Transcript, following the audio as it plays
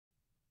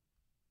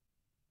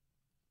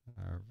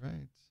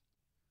right.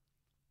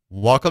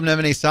 Welcome to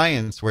M&A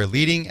Science, where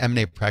leading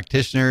M&A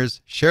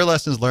practitioners share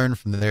lessons learned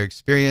from their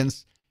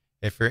experience.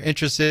 If you're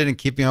interested in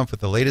keeping up with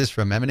the latest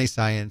from M&A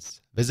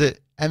Science,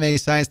 visit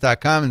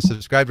mascience.com and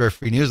subscribe to our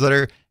free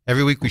newsletter.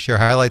 Every week we share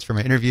highlights from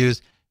our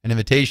interviews and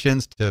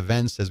invitations to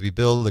events as we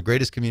build the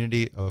greatest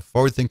community of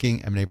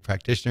forward-thinking M&A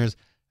practitioners.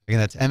 Again,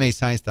 that's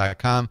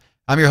mascience.com.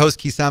 I'm your host,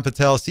 Kison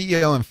Patel,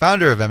 CEO and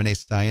founder of M&A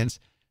Science.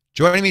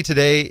 Joining me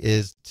today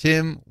is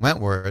Tim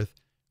Wentworth,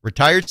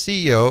 retired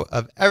CEO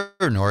of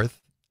Evernorth.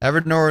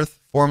 Evernorth,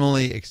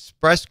 formerly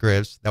Express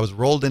Scripts, that was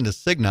rolled into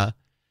Cigna.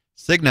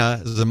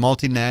 Cigna is a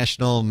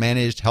multinational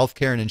managed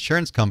healthcare and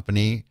insurance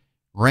company,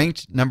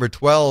 ranked number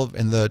 12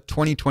 in the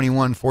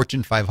 2021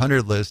 Fortune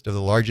 500 list of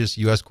the largest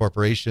U.S.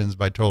 corporations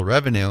by total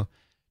revenue,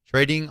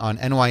 trading on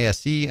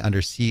NYSE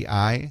under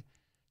CI.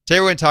 Today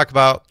we're going to talk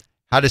about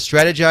how to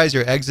strategize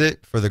your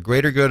exit for the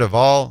greater good of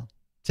all.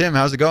 Tim,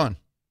 how's it going?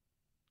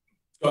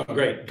 Oh,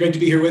 great. Good to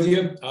be here with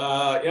you.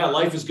 Yeah,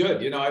 life is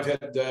good. I've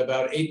had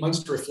about 8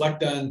 months to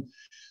reflect on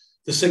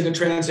the Cigna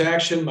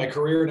transaction, my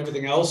career, and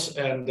everything else,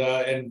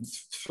 and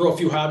throw a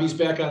few hobbies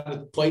back on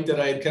the plate that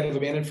I had kind of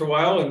abandoned for a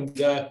while.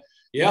 And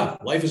yeah,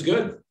 life is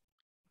good.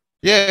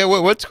 Yeah,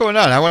 what's going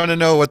on? I want to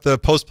know what the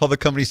post-public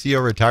company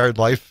CEO retired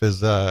life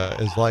is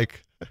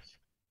like.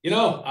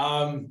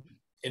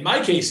 In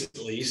my case, at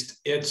least,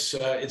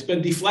 it's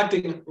been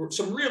deflecting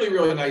some really,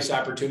 really nice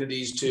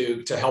opportunities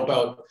to help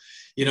out,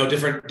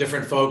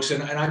 different folks.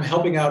 And I'm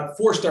helping out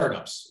 4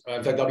 startups.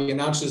 In fact, I'll be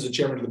announced as the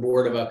chairman of the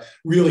board of a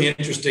really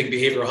interesting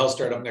behavioral health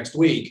startup next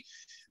week.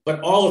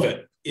 But all of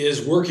it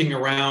is working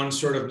around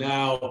sort of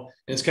now,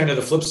 and it's kind of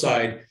the flip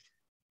side.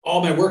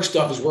 All my work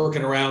stuff is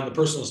working around the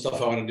personal stuff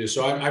I want to do.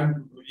 So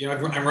I'm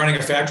running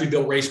a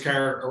factory-built race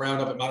car around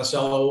up at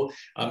Monticello.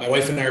 My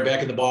wife and I are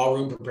back in the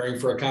ballroom preparing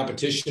for a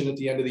competition at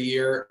the end of the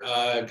year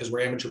because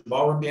we're amateur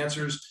ballroom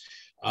dancers.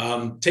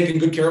 Taking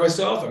good care of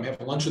myself. I'm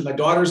having lunch with my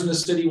daughters in the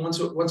city once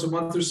a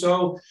month or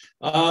so.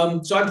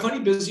 So I'm plenty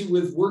busy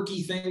with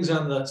worky things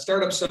on the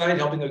startup side,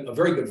 helping a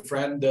very good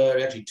friend,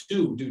 actually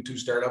do 2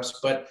 startups,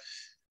 but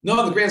no,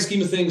 in the grand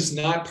scheme of things,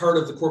 not part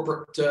of the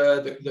corporate,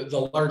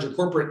 the larger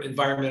corporate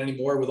environment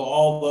anymore, with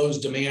all those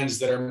demands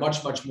that are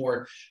much, much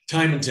more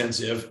time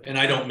intensive. And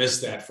I don't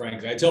miss that,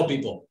 frankly. I tell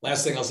people,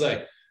 last thing I'll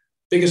say,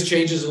 biggest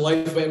changes in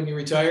life when you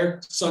retire: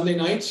 Sunday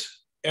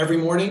nights, every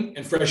morning,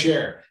 and fresh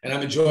air. And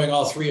I'm enjoying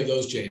all 3 of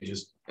those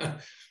changes. I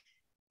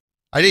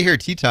didn't hear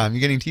tea time.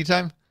 You getting tea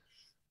time?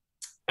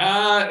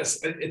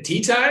 Tea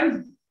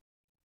time?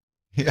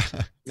 Yeah.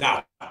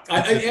 No,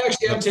 I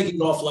actually am taking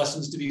golf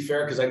lessons, to be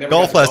fair, because I never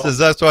golf lessons.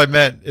 That's what I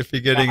meant. If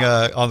you're getting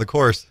on the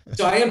course.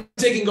 So I am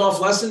taking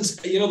golf lessons.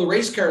 The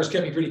race cars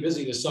kept me pretty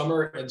busy this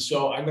summer, and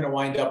so I'm going to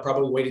wind up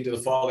probably waiting to the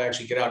fall to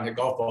actually get out and hit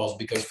golf balls,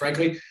 because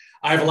frankly,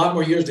 I have a lot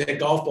more years to hit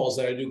golf balls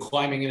than I do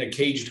climbing in a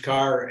caged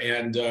car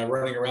and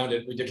running around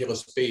at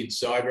ridiculous speeds.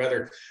 So I'd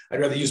rather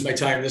use my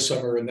time this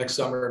summer and next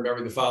summer and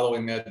maybe the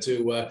following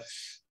to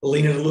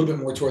lean it a little bit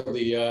more toward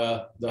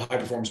the high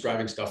performance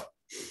driving stuff.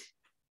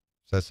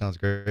 That sounds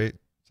great.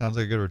 Sounds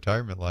like a good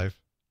retirement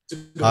life.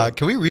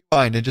 Can we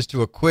rewind and just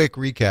do a quick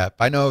recap?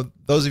 I know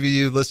those of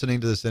you listening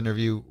to this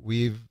interview,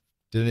 we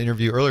did an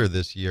interview earlier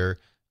this year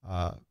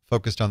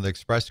focused on the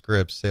Express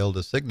Scripts sale to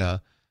Cigna.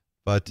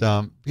 But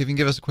if you can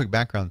give us a quick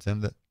background,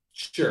 Tim.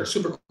 Sure,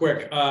 super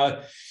quick.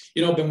 I've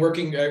been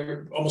working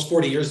almost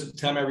 40 years at the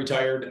time I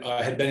retired.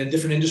 Had been in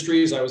different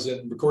industries. I was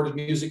in recorded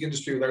music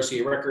industry with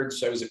RCA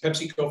Records. I was at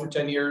PepsiCo for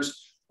 10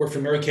 years. Worked for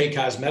Mary Kay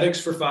Cosmetics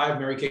for 5.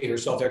 Mary Kay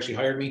herself actually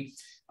hired me.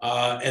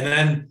 And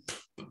then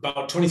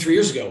about 23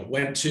 years ago,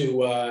 went to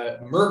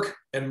Merck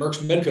and Merck's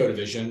Medco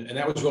division. And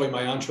that was really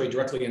my entree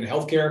directly into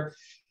healthcare.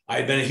 I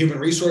had been a human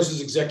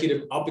resources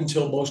executive up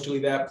until mostly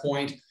that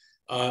point.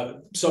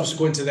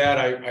 Subsequent to that,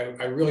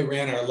 I really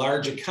ran our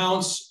large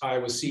accounts. I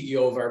was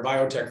CEO of our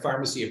biotech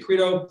pharmacy at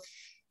Credo,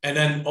 and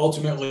then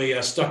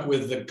ultimately stuck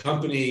with the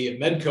company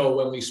Medco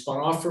when we spun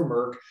off from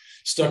Merck,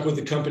 stuck with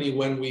the company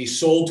when we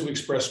sold to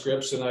Express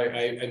Scripts, and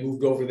I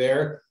moved over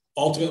there.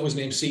 Ultimately was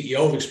named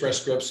CEO of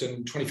Express Scripts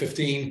in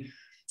 2015.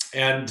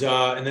 And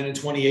then in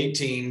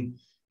 2018,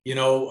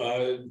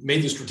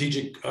 made the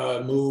strategic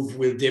move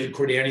with David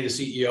Cordani, the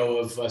CEO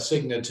of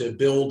Cigna, to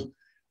build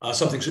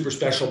something super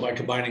special by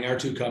combining our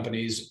 2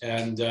 companies.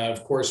 And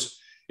of course,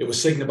 it was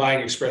Cigna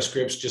buying Express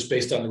Scripts just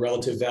based on the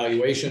relative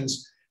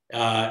valuations.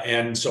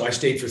 And so I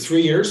stayed for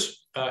 3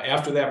 years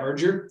after that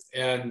merger.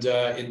 And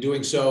in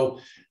doing so,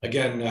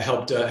 again,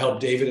 helped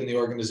David and the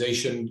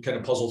organization kind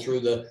of puzzle through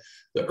the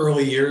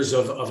early years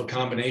of a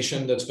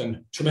combination that's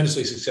been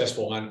tremendously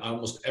successful on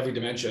almost every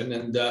dimension,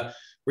 and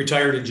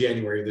retired in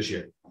January of this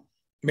year.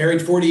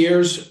 Married 40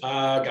 years,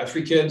 got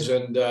 3 kids.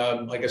 And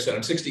like I said,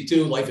 I'm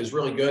 62. Life is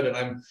really good. And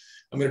I'm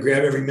going to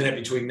grab every minute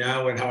between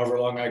now and however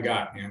long I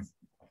got, man.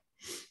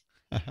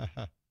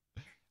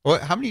 Well,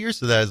 how many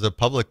years is that as a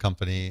public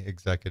company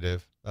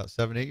executive? About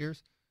 7, 8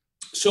 years?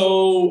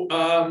 So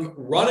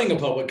running a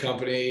public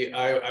company,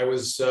 I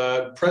was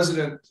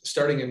president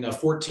starting in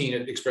 14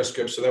 at Express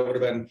Scripts. So that would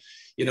have been,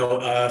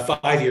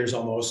 5 years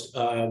almost.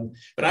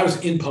 But I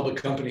was in public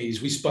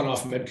companies. We spun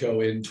off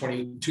Medco in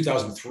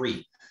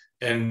 2003.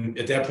 And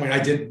at that point, I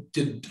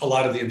did a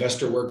lot of the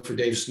investor work for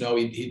Dave Snow.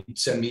 He'd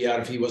send me out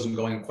if he wasn't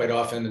going quite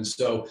often. And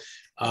so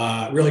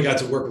really got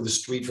to work with the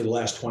street for the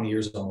last 20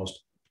 years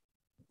almost.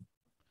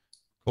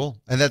 Cool.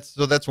 And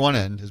that's one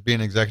end, is being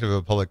executive of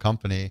a public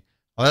company.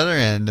 On the other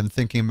end, I'm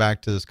thinking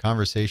back to this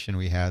conversation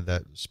we had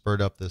that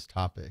spurred up this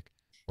topic,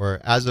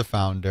 where as a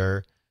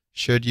founder,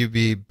 should you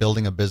be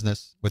building a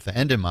business with the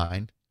end in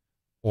mind,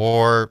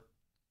 or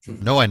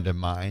no end in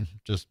mind,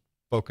 just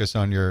focus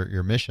on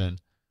your mission?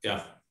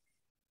 Yeah.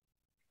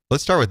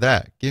 Let's start with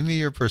that. Give me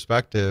your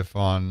perspective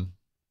on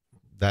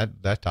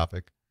that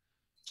topic.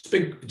 It's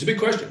a big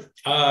question.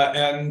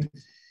 And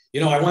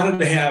I wanted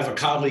to have a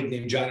colleague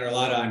named John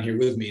Arlotta on here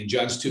with me, and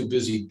John's too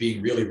busy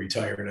being really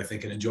retired, I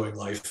think, and enjoying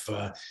life.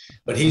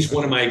 But he's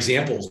one of my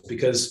examples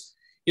because,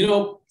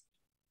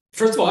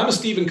 first of all, I'm a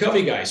Stephen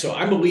Covey guy, so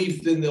I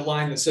believe in the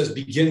line that says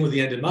begin with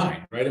the end in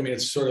mind, right? I mean,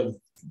 it's sort of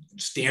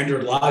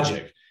standard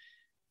logic.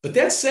 But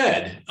that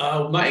said,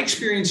 my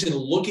experience in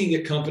looking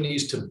at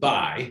companies to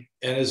buy,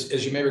 and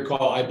as you may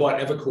recall, I bought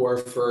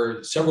Evernorth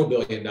for several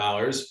 $1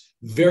 billion,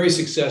 very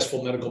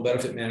successful medical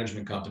benefit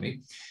management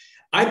company.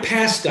 I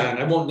passed on,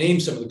 I won't name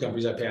some of the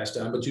companies I passed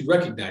on, but you'd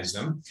recognize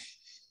them.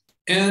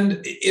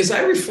 And as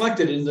I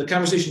reflected in the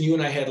conversation you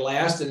and I had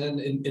last, and then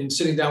in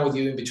sitting down with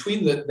you in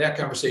between that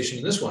conversation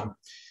and this one,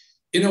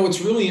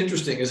 what's really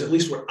interesting is at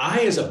least what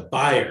I, as a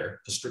buyer,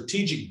 a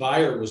strategic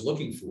buyer, was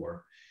looking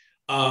for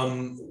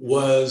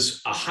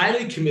was a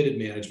highly committed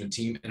management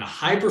team and a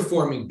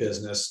high-performing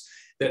business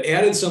that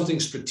added something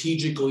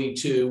strategically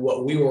to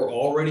what we were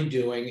already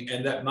doing,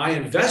 and that my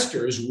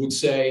investors would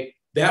say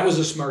that was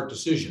a smart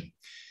decision.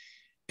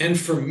 And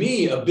for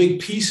me, a big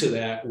piece of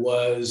that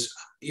was,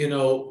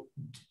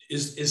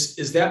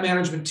 is that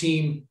management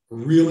team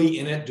really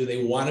in it? Do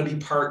they want to be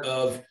part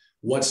of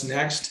what's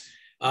next?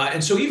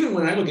 And so even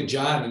when I look at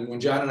John, and when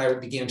John and I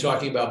began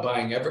talking about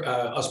buying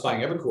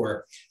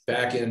Evernorth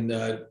back in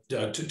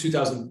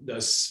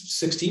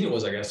 2016, it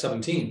was, I guess,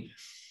 17,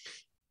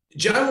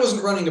 John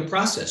wasn't running a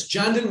process.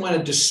 John didn't want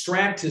to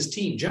distract his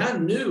team.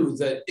 John knew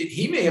that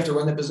he may have to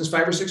run the business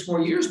 5 or 6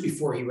 more years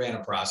before he ran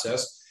a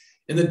process.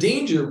 And the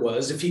danger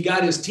was if he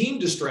got his team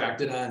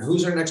distracted on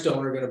who's our next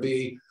owner going to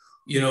be,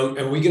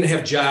 are we going to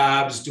have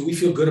jobs? Do we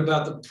feel good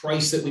about the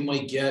price that we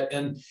might get?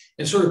 And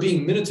sort of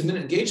being minute to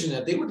minute engaged in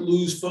that, they would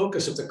lose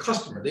focus of the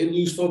customer. They would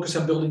lose focus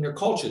on building their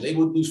culture. They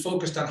would lose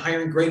focus on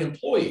hiring great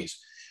employees.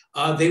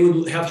 They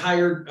would have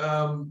higher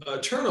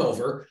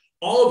turnover,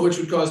 all of which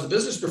would cause the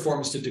business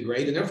performance to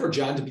degrade, and therefore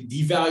John to be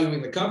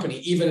devaluing the company,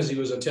 even as he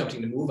was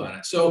attempting to move on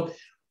it. So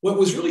what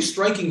was really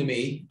striking to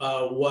me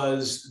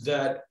was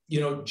that,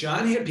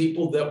 John had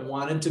people that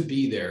wanted to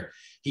be there.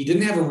 He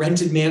didn't have a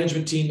rented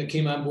management team that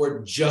came on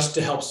board just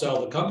to help sell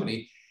the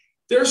company.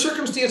 There are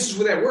circumstances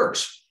where that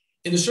works.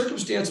 In the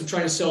circumstance of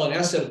trying to sell an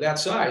asset of that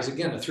size,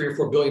 again, a $3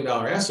 or $4 billion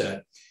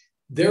asset,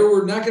 there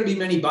were not going to be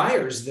many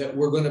buyers that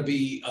were going to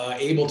be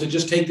able to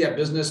just take that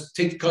business,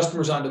 take the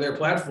customers onto their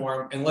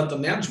platform and let the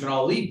management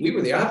all leave. We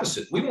were the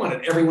opposite. We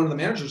wanted every one of the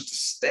managers to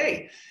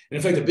stay. And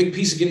in fact, a big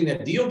piece of getting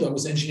that deal done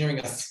was engineering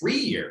a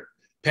 3-year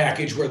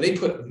package where they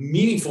put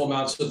meaningful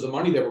amounts of the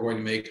money they were going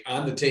to make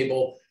on the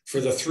table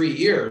for the 3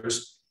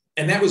 years.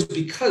 And that was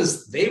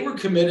because they were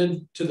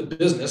committed to the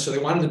business. So they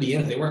wanted to be in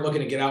it. They weren't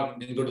looking to get out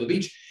and go to the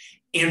beach.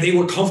 And they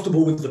were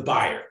comfortable with the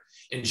buyer.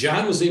 And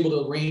John was able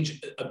to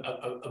arrange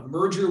a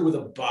merger with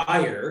a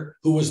buyer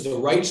who was the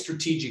right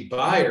strategic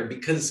buyer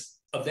because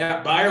of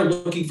that buyer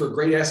looking for a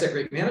great asset,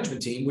 great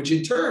management team, which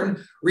in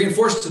turn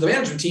reinforced to the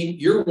management team,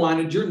 you're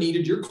wanted, you're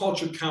needed, your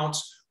culture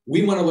counts.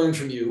 We want to learn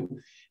from you.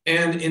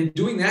 And in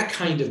doing that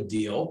kind of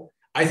deal,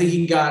 I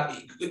think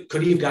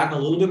could he have gotten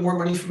a little bit more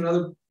money from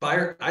another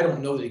buyer? I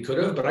don't know that he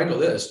could have, but I know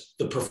this,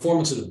 the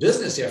performance of the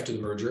business after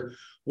the merger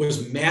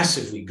was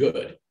massively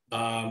good.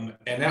 And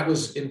that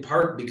was in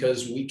part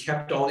because we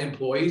kept all the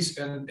employees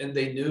and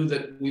they knew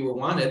that we were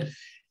wanted.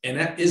 And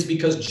that is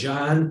because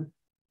John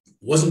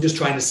wasn't just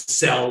trying to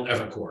sell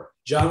Evernorth.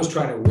 John was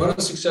trying to run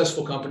a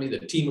successful company. The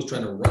team was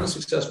trying to run a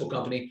successful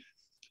company.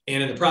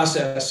 And in the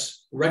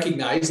process,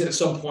 recognize that at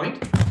some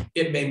point,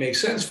 it may make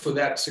sense for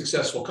that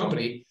successful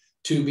company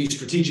to be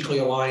strategically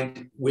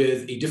aligned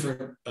with a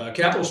different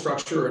capital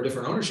structure or a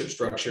different ownership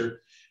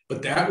structure.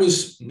 But that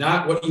was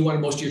not what you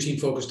wanted most of your team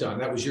focused on.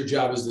 That was your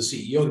job as the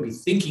CEO to be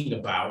thinking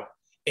about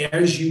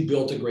as you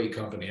built a great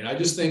company. And I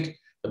just think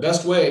the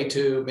best way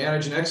to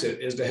manage an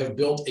exit is to have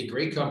built a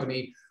great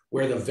company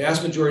where the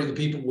vast majority of the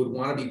people would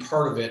want to be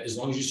part of it as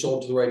long as you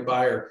sold to the right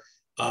buyer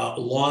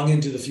long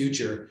into the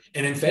future.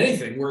 And if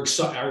anything,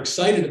 are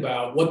excited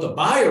about what the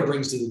buyer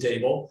brings to the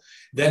table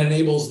that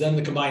enables them,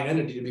 the combined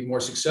entity, to be more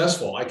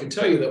successful. I can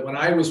tell you that when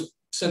I was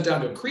sent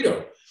down to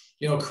Credo,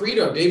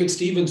 David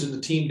Stevens and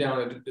the team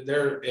down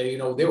there,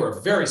 they were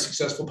a very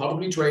successful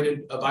publicly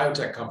traded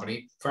biotech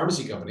company,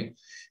 pharmacy company.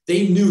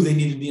 They knew they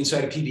needed to be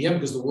inside of PBM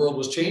because the world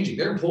was changing.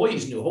 Their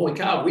employees knew, holy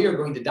cow, we are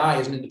going to die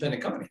as an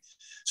independent company.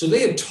 So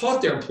they had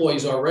taught their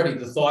employees already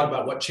the thought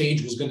about what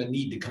change was going to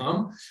need to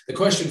come. The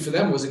question for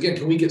them was, again,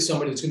 can we get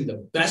somebody that's going to be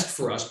the best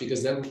for us?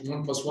 Because then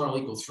 1 + 1 will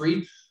equal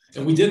 3.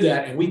 And we did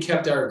that, and we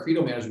kept our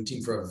Credo management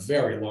team for a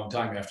very long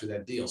time after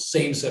that deal.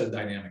 Same set of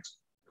dynamics.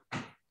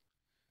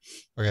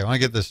 Okay, I want to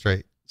get this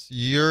straight. So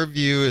your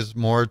view is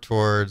more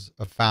towards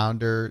a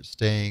founder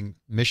staying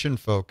mission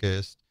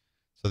focused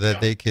so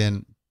that they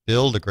can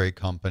build a great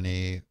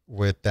company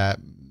with that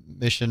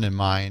mission in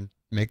mind,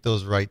 make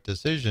those right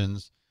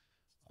decisions.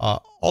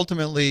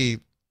 Ultimately,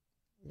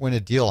 when a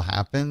deal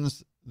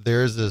happens,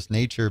 there's this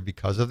nature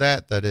because of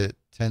that, that it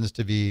tends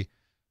to be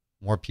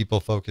more people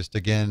focused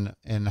again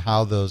in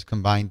how those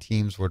combined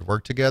teams would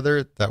work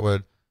together that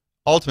would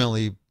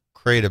ultimately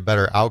create a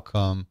better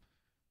outcome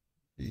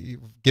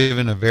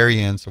given a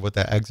variance of what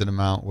that exit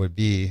amount would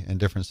be in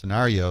different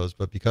scenarios.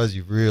 But because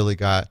you've really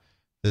got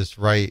this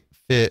right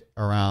fit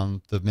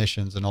around the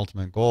missions and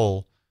ultimate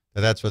goal,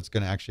 that's what's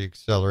going to actually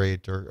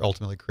accelerate or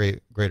ultimately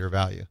create greater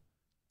value.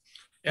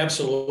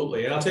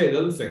 Absolutely. And I'll tell you the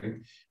other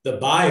thing, the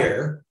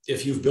buyer,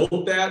 if you've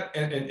built that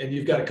and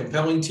you've got a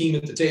compelling team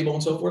at the table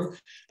and so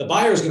forth, the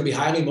buyer is going to be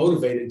highly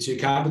motivated to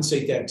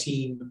compensate that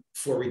team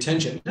for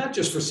retention, not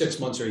just for 6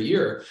 months or a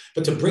year,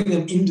 but to bring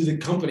them into the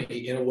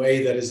company in a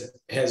way that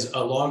has a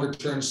longer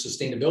term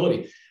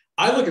sustainability.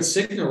 I look at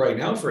Cigna right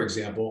now, for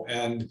example,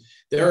 and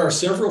there are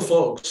several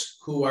folks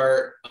who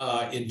are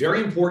in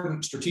very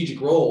important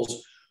strategic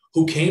roles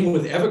who came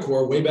with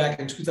eviCore way back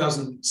in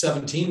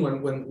 2017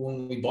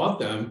 when we bought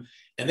them.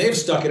 And they've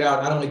stuck it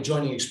out, not only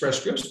joining Express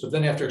Scripts, but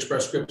then after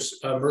Express Scripts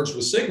merged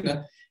with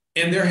Cigna,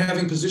 and they're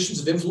having positions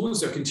of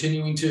influence. They're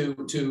continuing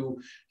to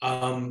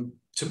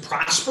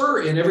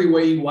prosper in every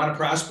way you want to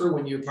prosper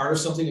when you're part of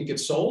something that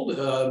gets sold.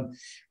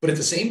 But at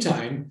the same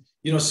time,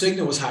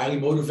 Cigna was highly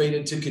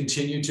motivated to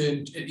continue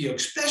to,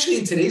 especially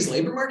in today's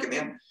labor market,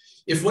 man.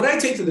 If what I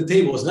take to the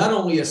table is not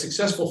only a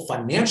successful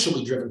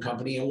financially driven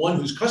company and one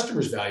whose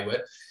customers value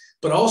it,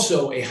 but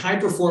also a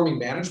high-performing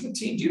management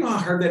team, do you know how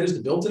hard that is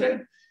to build today?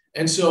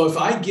 And so if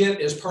I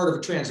get, as part of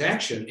a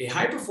transaction, a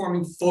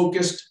high-performing,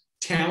 focused,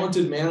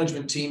 talented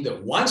management team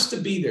that wants to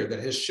be there, that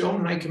has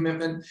shown high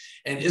commitment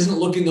and isn't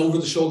looking over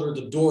the shoulder at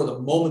the door the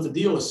moment the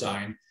deal is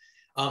signed,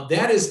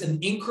 that is an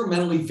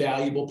incrementally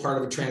valuable part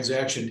of a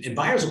transaction, and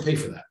buyers will pay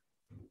for that.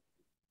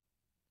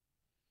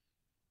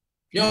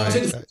 I'll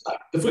take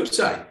the flip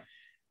side.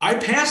 I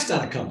passed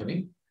on a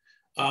company,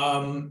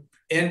 and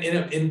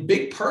in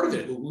big part of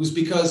it was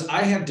because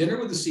I had dinner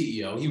with the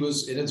CEO.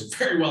 And it's a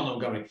very well-known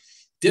company.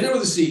 Dinner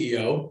with the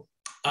CEO.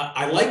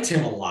 I liked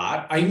him a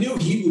lot. I knew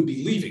he would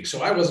be leaving.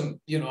 So I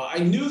wasn't, I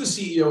knew the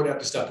CEO would have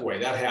to step away.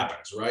 That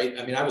happens, right?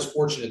 I mean, I was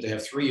fortunate to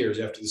have 3 years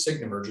after the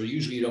Cigna merger.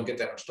 Usually you don't get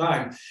that much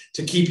time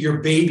to keep your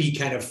baby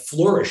kind of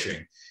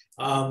flourishing.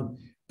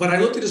 But I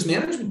looked at his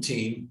management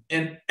team,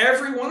 and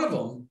every one of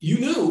them,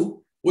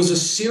 was a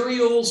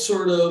serial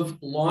sort of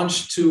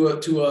launch to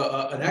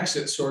an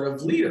exit sort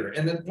of leader.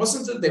 And it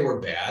wasn't that they were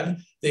bad.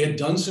 They had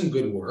done some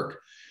good work.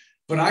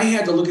 But I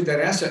had to look at that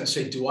asset and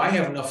say, do I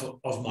have enough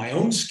of my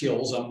own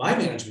skills on my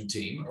management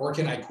team, or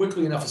can I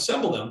quickly enough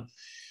assemble them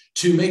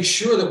to make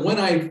sure that when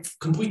I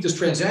complete this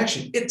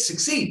transaction, it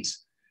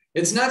succeeds?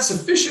 It's not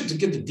sufficient to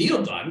get the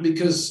deal done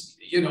because,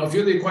 if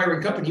you're the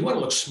acquiring company, you want to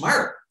look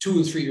smart 2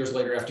 and 3 years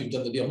later after you've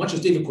done the deal, much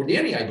as David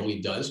Cordani, I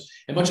believe, does,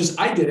 and much as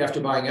I did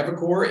after buying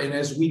eviCore, and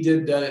as we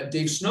did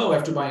Dave Snow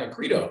after buying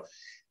Accredo.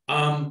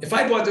 If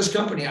I bought this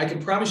company, I can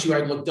promise you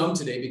I'd look dumb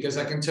today, because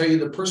I can tell you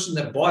the person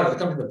that bought it, the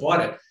company that bought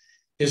it,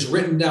 has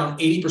written down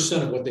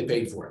 80% of what they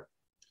paid for it.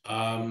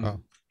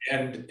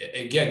 And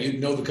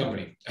again, the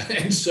company.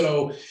 And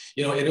so,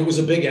 and it was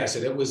a big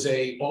asset. It was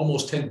a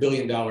almost $10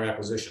 billion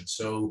acquisition.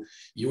 So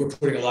you were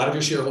putting a lot of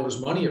your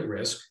shareholders' money at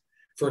risk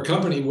for a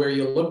company where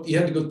you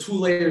had to go 2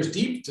 layers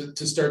deep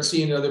to start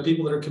seeing other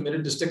people that are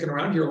committed to sticking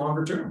around here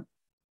longer term.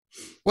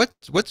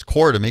 What's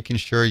core to making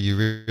sure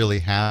you really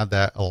have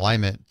that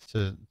alignment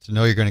to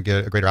know you're going to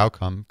get a greater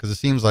outcome? Because it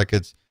seems like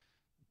it's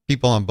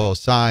people on both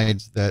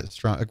sides that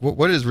strong. Like,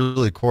 what is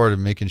really core to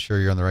making sure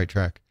you're on the right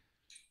track?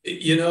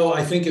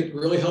 I think it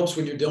really helps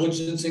when you're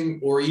diligencing,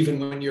 or even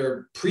when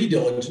you're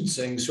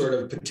pre-diligencing sort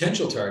of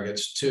potential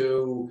targets,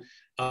 to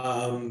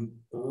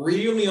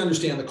really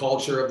understand the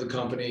culture of the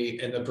company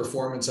and the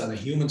performance on the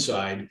human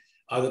side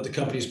that the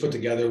company's put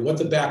together, what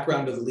the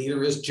background of the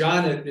leader is.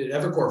 John at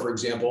eviCore, for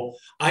example,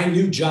 I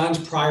knew John's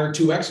prior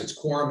 2 exits,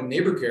 Quorum and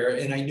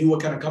NeighborCare, and I knew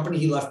what kind of company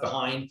he left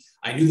behind.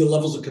 I knew the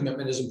levels of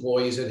commitment his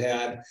employees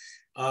had.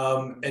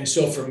 And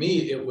so for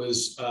me, it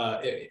was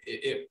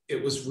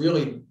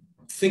really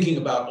thinking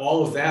about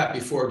all of that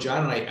before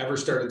John and I ever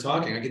started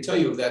talking. I can tell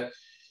you that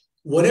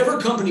whatever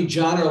company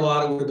John or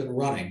Lotta would have been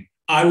running,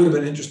 I would have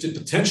been interested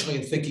potentially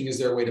in thinking, is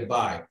there a way to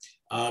buy?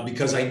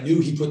 Because I knew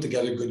he put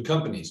together good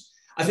companies.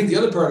 I think the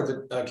other part of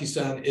it,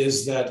 Kison,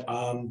 is that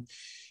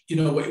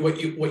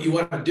what you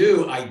want to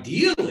do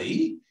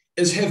ideally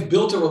is have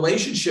built a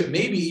relationship,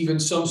 maybe even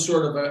some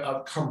sort of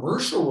a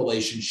commercial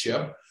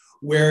relationship,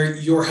 where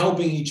you're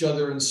helping each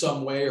other in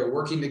some way, or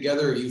working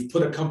together, or you've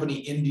put a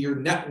company into your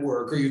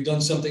network, or you've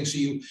done something so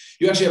you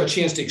actually have a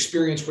chance to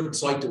experience what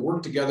it's like to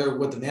work together,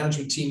 what the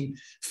management team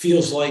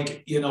feels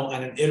like,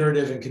 on an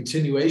iterative and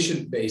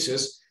continuation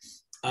basis.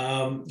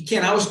 You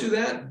can't always do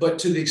that, but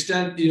to the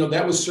extent,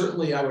 that was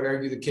certainly, I would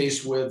argue, the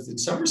case with, in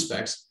some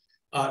respects,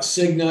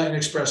 Cigna and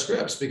Express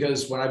Scripts,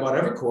 because when I bought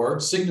Evercore,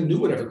 Cigna knew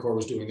what Evercore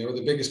was doing. They were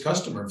the biggest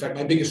customer. In fact,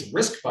 my biggest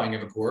risk buying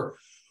Evercore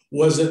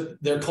was that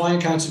their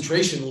client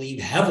concentration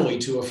leaned heavily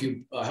to a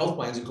few health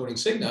plans, including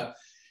Cigna,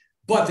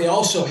 but they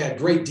also had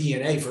great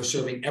DNA for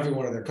serving every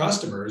one of their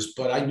customers.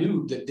 But I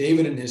knew that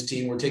David and his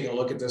team were taking a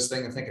look at this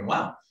thing and thinking,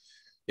 wow,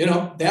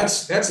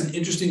 that's an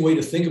interesting way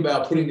to think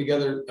about putting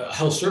together a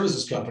health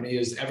services company,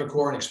 is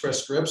Evercore and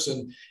Express Scripts,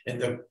 and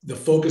the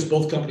focus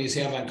both companies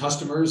have on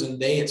customers, and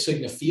they at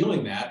Cigna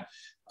feeling that.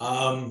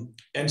 And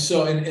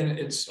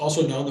it's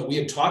also known that we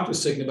had talked with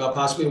Cigna about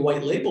possibly a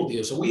white label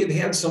deal. So we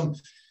had some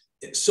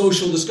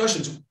social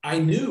discussions. I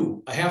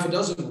knew a half a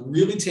dozen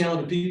really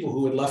talented people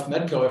who had left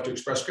Medco after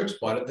Express Scripts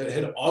bought it that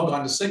had all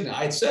gone to Cigna.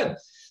 I had said,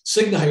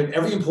 Cigna hired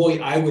every employee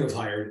I would have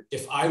hired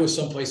if I was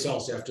someplace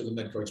else after the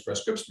Medco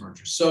Express Scripts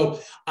merger. So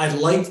I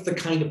liked the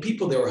kind of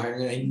people they were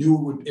hiring, and I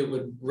knew it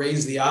would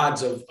raise the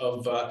odds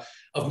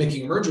of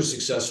making a merger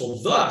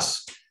successful.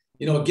 Thus,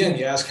 again,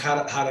 you ask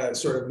how to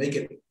sort of make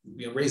it,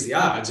 raise the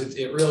odds.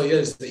 It really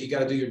is that you got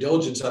to do your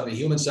diligence on the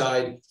human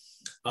side,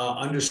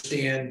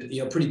 understand,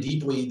 pretty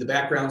deeply the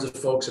backgrounds of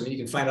folks. I mean, you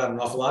can find out an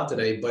awful lot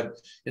today,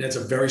 and it's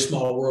a very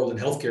small world in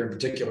healthcare in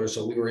particular.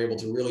 So we were able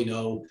to really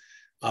know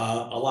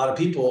a lot of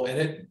people,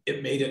 and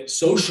it made it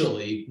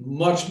socially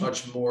much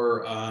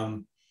more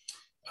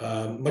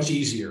much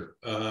easier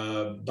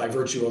by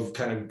virtue of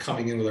kind of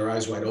coming in with our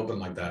eyes wide open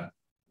like that.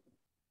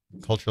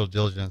 Cultural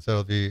diligence.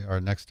 That'll be our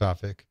next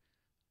topic.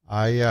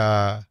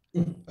 I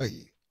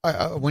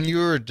when you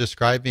were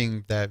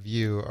describing that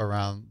view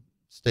around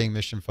staying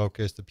mission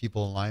focused, the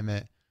people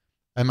alignment,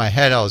 in my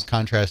head I was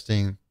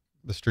contrasting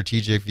the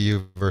strategic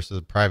view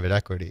versus private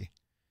equity.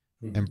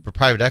 Mm-hmm. And for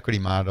private equity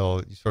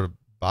model, you sort of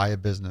buy a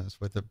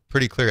business with a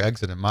pretty clear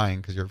exit in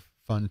mind because your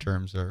fund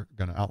terms are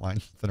going to outline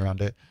something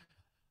around it.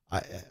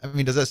 I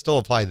mean, does that still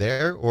apply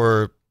there,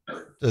 or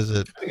does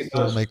it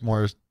still make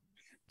more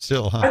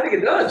still? Huh? I think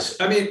it does.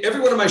 I mean,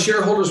 every one of my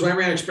shareholders when I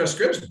ran Express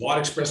Scripts bought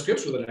Express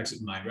Scripts with an exit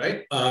in mind,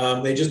 right?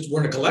 They just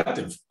weren't a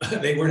collective.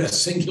 They weren't a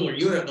singular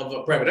unit of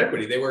a private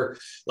equity. They were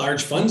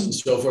large funds and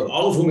so forth,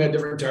 all of whom had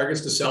different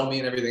targets to sell me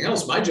and everything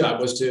else. My job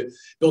was to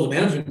build a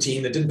management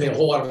team that didn't pay a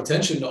whole lot of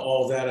attention to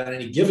all of that on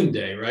any given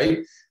day, right?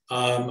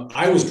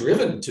 I was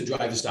driven to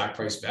drive the stock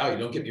price value,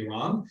 don't get me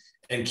wrong,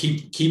 and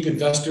keep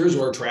investors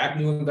or attract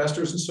new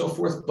investors and so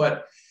forth.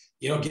 But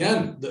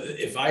again,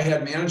 if I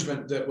had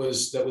management that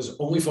was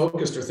only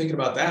focused or thinking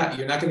about that,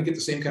 you're not going to get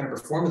the same kind of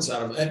performance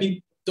out of it. I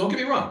mean, don't get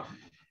me wrong.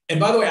 And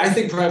by the way, I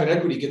think private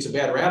equity gets a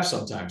bad rap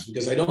sometimes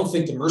because I don't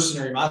think the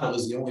mercenary model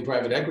is the only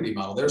private equity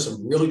model. There are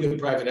some really good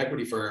private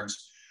equity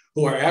firms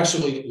who are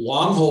actually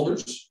long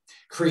holders,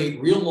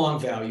 create real long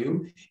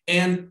value,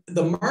 and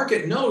the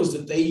market knows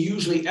that they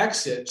usually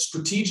exit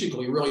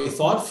strategically, really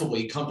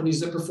thoughtfully, companies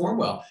that perform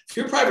well. If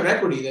you're private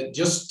equity that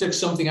just sticks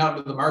something out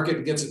into the market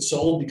and gets it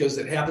sold because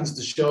it happens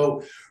to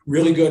show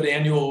really good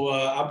annual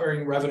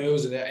operating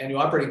revenues and annual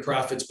operating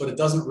profits, but it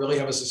doesn't really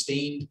have a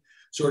sustained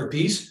sort of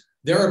piece,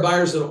 there are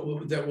buyers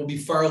that will be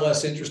far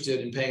less interested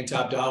in paying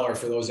top dollar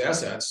for those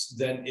assets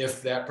than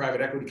if that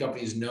private equity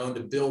company is known to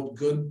build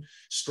good,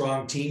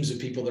 strong teams of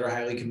people that are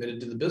highly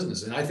committed to the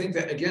business. And I think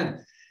that,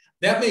 again,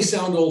 that may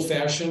sound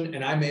old-fashioned,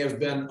 and I may have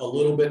been a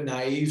little bit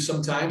naive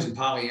sometimes and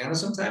Pollyanna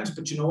sometimes,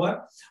 but you know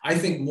what? I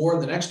think more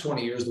in the next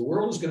 20 years, the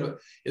world is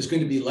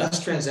going to be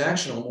less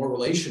transactional, more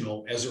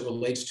relational as it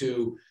relates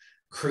to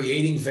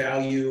creating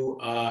value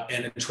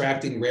and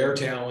attracting rare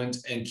talent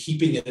and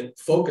keeping it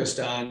focused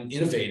on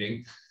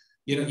innovating.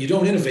 You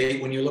don't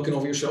innovate when you're looking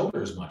over your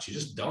shoulder as much. You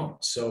just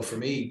don't. So for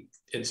me,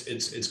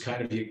 it's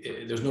kind of,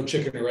 there's no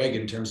chicken or egg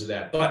in terms of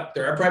that. But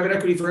there are private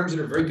equity firms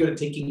that are very good at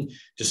taking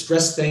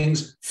distressed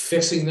things,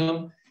 fixing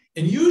them,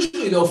 and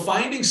usually they'll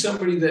finding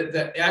somebody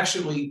that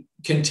actually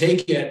can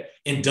take it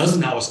and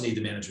doesn't always need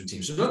the management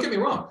team. So don't get me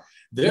wrong.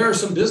 There are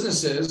some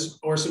businesses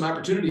or some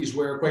opportunities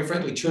where, quite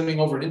frankly,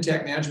 turning over an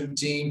intact management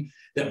team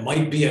that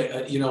might be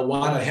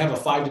want to have a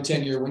 5 to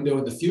 10 year window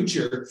in the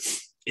future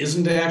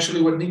isn't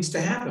actually what needs to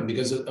happen,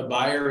 because a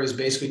buyer is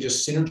basically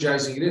just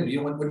synergizing it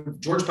in. When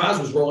George Paz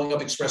was rolling up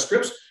Express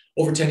Scripts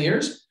over 10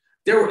 years,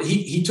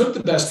 he took the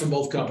best from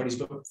both companies,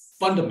 but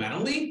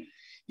fundamentally,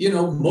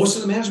 most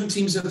of the management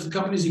teams of the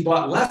companies he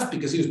bought left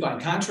because he was buying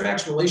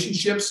contracts,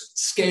 relationships,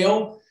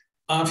 scale.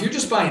 If you're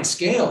just buying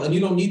scale, then you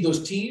don't need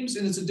those teams,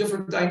 and it's a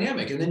different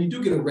dynamic. And then you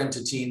do get a rent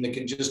a team that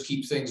can just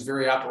keep things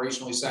very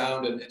operationally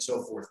sound and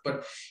so forth.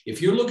 But if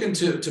you're looking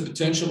to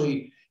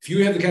potentially, if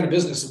you have the kind of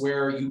business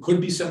where you could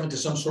be selling to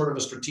some sort of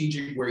a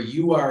strategic, where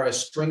you are a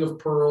string of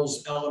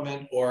pearls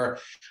element or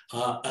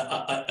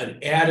an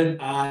added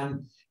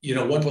on,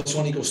 1 +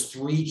 1 =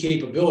 3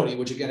 capability,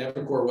 which again,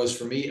 Evercore was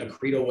for me,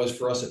 Accredo was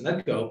for us at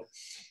Medco.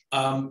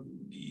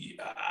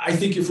 I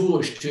think you're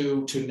foolish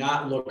to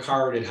not look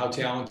hard at how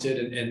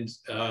talented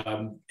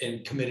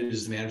and committed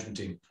is the management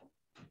team.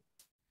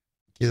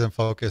 Keep them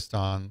focused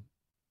on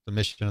the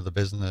mission of the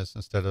business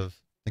instead of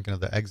thinking of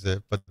the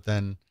exit. But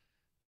then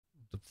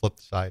the flip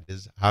side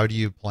is, how do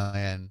you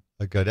plan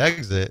a good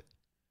exit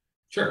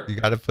Sure. You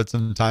got to put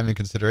some time in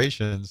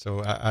consideration.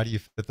 So how do you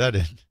fit that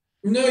in?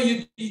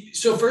 No,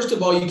 so first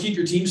of all, you keep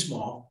your team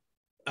small.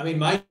 I mean,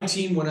 my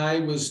team, when I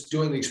was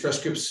doing the Express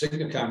Scripts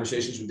Cigna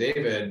conversations with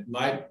David,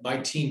 my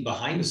team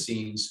behind the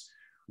scenes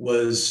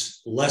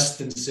was less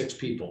than 6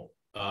 people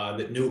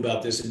that knew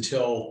about this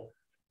until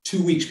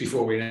 2 weeks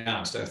before we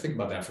announced. I think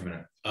about that for a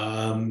minute.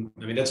 I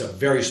mean, that's a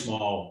very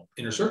small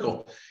inner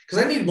circle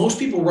because I need most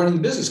people running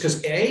the business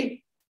because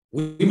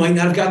we might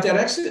not have got that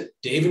exit.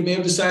 David may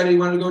have decided he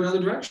wanted to go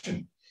another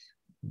direction.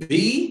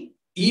 B,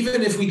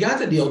 even if we got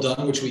the deal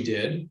done, which we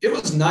did, it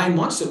was 9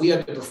 months that we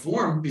had to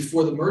perform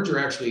before the merger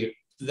actually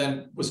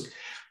then was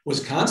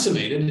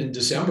consummated in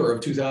December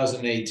of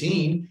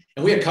 2018.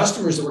 And we had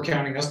customers that were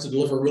counting us to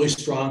deliver a really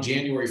strong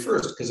January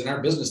 1st, because in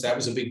our business, that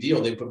was a big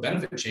deal. They put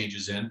benefit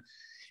changes in.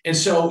 And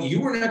so you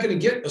were not going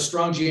to get a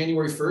strong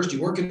January 1st.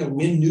 You weren't going to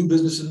win new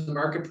business in the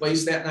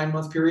marketplace that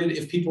 9-month period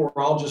if people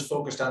were all just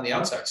focused on the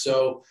outside.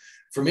 So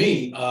for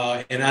me,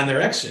 and on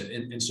their exit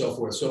and so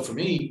forth. So for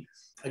me,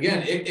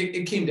 again,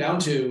 it came down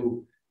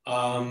to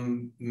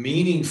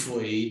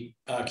meaningfully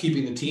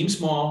keeping the team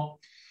small.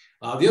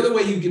 The other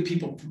way you get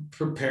people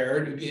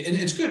prepared, and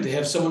it's good to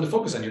have someone to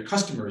focus on, your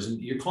customers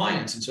and your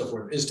clients and so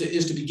forth, is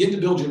to begin to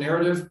build your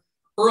narrative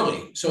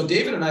early. So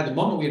David and I, the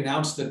moment we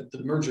announced that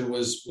the merger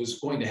was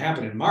going to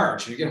happen in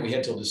March, and again, we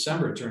had till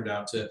December, it turned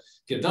out, to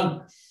get it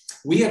done.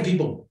 We had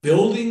people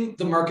building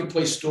the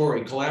marketplace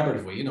story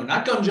collaboratively,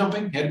 not gun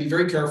jumping, had to be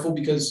very careful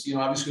because,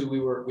 obviously we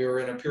were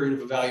in a period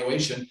of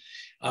evaluation.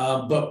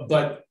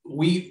 But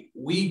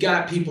we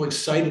got people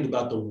excited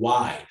about the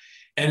why.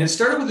 And it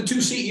started with the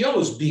two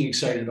CEOs being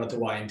excited about the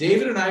why. And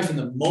David and I, from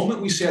the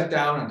moment we sat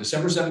down on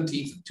December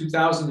 17th,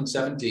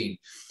 2017,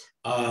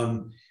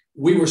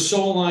 we were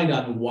so aligned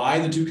on why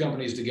the two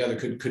companies together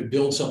could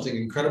build something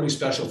incredibly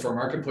special for a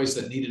marketplace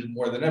that needed it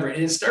more than ever.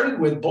 And it started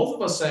with both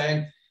of us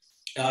saying,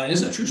 and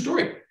it's a true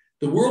story,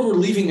 the world we're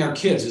leaving our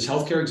kids as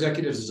healthcare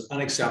executives is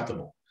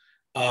unacceptable.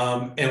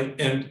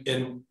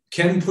 And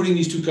can putting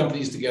these two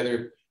companies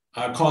together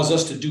cause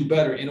us to do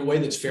better in a way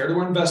that's fair to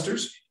our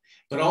investors,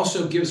 but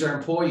also gives our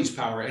employees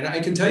power. And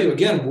I can tell you,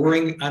 again,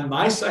 worrying on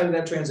my side of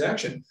that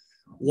transaction,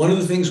 one of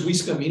the things we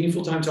spent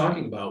meaningful time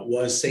talking about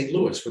was St.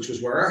 Louis, which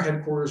was where our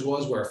headquarters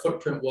was, where our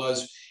footprint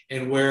was,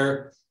 and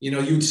where,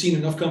 you'd seen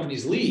enough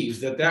companies leave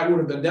that would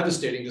have been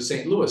devastating to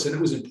St. Louis. And it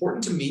was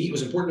important to me. It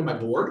was important to my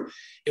board.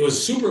 It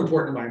was super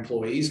important to my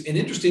employees. And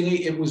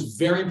interestingly, it was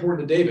very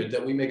important to David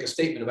that we make a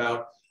statement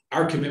about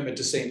our commitment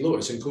to St.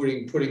 Louis,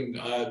 including putting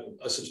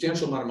a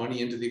substantial amount of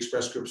money into the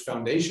Express Scripts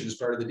Foundation as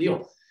part of the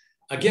deal.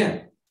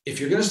 Again, if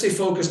you're going to stay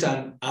focused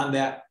on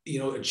that,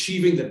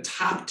 achieving the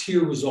top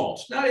tier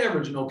results, not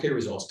average and okay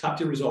results, top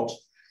tier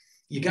results,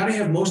 you got to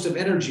have most of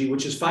energy,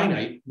 which is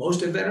finite,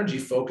 most of energy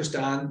focused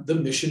on the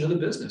mission of the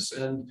business.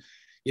 And,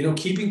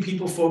 keeping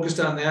people focused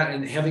on that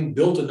and having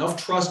built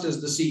enough trust as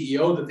the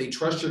CEO that they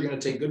trust you're going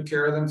to take good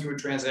care of them through a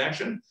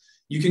transaction,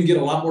 you can get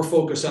a lot more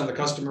focus on the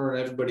customer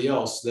and everybody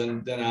else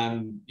than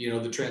on,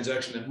 the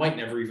transaction that might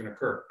never even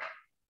occur.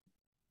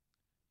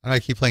 I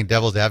keep playing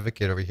devil's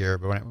advocate over here,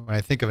 but when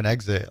I think of an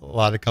exit, a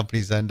lot of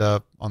companies end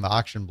up on the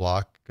auction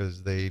block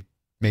because they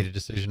made a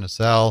decision to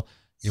sell.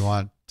 You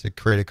want to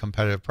create a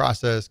competitive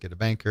process, get a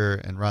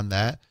banker and run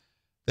that.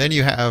 Then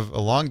you have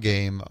a long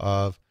game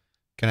of,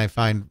 can I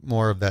find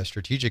more of that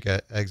strategic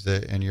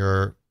exit? And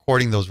you're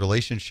courting those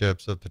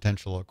relationships of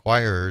potential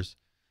acquirers.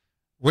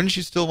 Wouldn't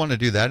you still want to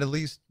do that at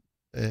least?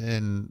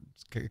 And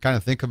kind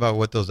of think about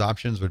what those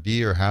options would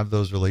be, or have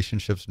those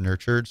relationships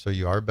nurtured so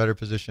you are better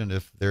positioned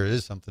if there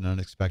is something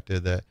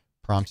unexpected that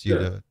prompts you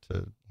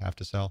to have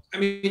to sell? I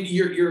mean,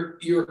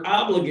 you're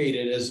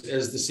obligated as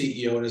the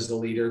CEO and as the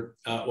leader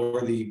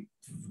or the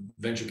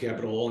venture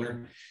capital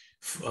owner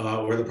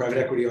or the private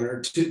equity owner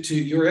to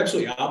you're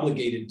absolutely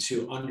obligated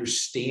to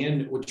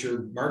understand what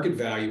your market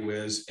value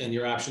is and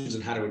your options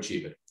and how to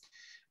achieve it.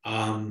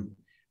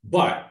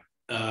 But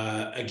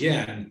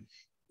again,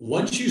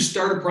 once you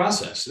start a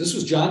process, this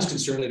was John's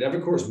concern at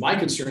Evernorth, was my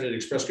concern at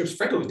Express Scripts,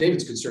 frankly, was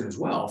David's concern as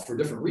well for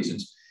different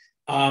reasons.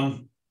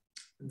 All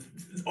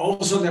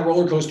of a sudden that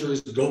roller coaster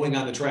is going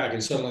on the track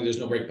and suddenly there's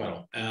no brake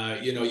pedal.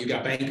 You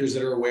got bankers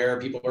that are aware,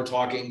 people are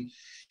talking,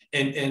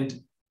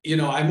 and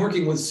I'm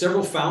working with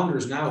several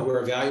founders now who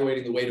are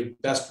evaluating the way to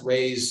best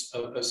raise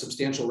a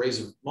substantial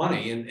raise of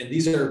money. And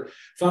these are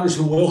founders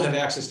who will have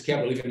access to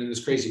capital even in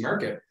this crazy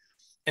market.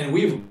 And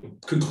we've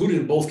concluded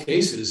in both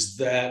cases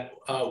that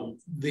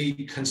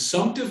the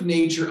consumptive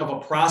nature of a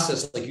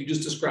process like you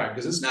just described,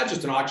 because it's not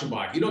just an auction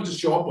block. You don't just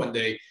show up one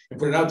day and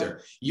put it out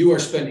there. You are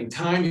spending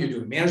time, you're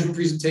doing management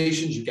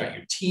presentations, you've got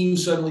your team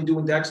suddenly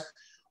doing decks.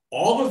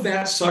 All of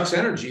that sucks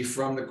energy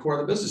from the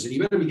core of the business. And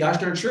you better be gosh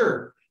darn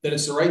sure that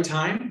it's the right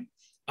time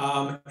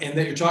and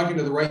that you're talking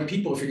to the right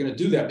people if you're going to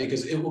do that,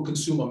 because it will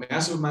consume a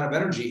massive amount of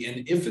energy.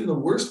 And if in the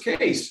worst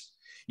case,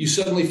 you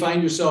suddenly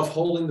find yourself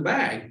holding the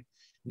bag,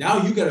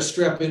 now you got to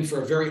strap in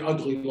for a very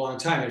ugly long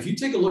time. And if you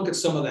take a look at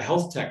some of the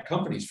health tech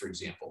companies, for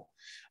example,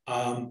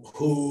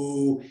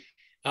 who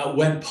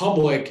went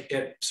public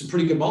at some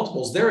pretty good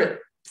multiples, they're at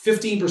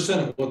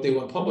 15% of what they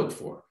went public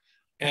for.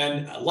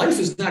 And life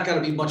is not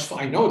going to be much fun.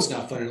 I know it's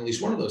not fun in at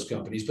least one of those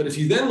companies. But if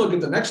you then look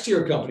at the next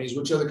tier of companies,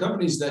 which are the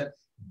companies that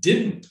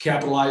didn't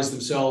capitalize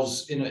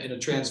themselves in a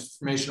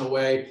transformational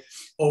way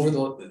over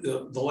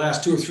the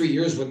last 2 or 3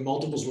 years when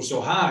multiples were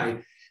so high,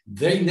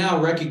 they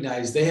now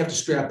recognize they have to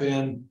strap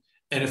in.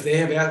 And if they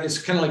have,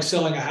 it's kind of like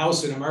selling a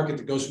house in a market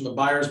that goes from a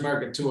buyer's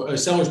market to a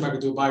seller's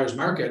market to a buyer's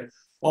market.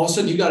 All of a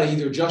sudden, you got to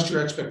either adjust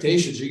your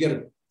expectations or you got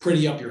to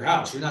pretty up your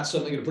house. You're not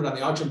suddenly going to put it on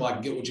the auction block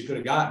and get what you could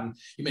have gotten.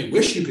 You may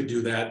wish you could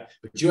do that,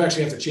 but you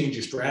actually have to change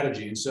your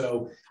strategy. And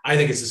so I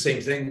think it's the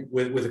same thing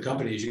with the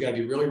companies. You got to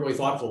be really, really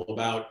thoughtful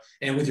about,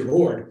 and with your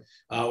board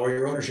or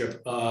your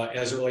ownership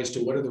as it relates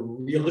to what are the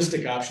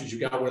realistic options you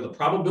got, what are the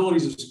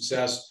probabilities of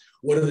success,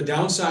 what are the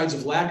downsides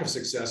of lack of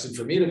success. And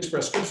for me at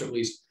Express Scripts, at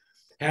least,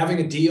 having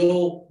a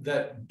deal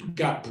that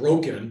got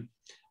broken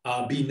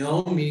be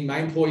known, meaning my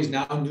employees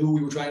now knew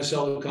we were trying to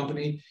sell the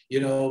company,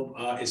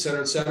 et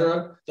cetera, et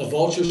cetera. The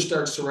vultures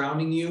start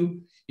surrounding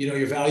you.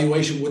 Your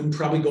valuation wouldn't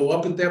probably go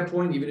up at that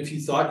point, even if you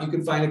thought you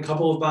could find a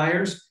couple of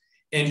buyers,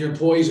 and your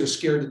employees are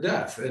scared to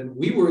death. And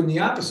we were in the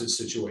opposite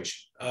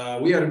situation.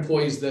 We had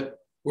employees that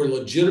were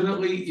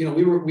legitimately,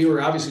 we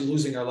were obviously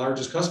losing our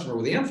largest customer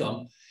with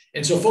Anthem.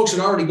 And so folks had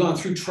already gone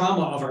through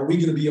trauma of, are we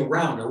going to be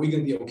around? Are we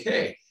going to be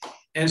okay?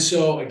 And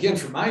so again,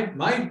 for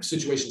my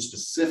situation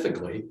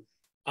specifically,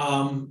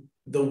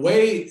 the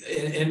way,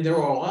 and there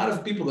were a lot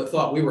of people that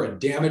thought we were a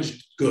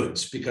damaged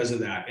goods because of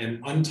that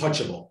and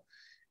untouchable.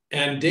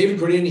 And David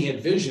Cordani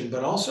had vision,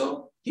 but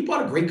also he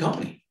bought a great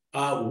company.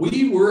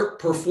 We were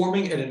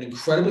performing at an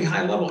incredibly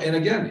high level. And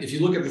again, if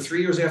you look at the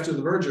 3 years after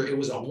the merger, it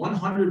was a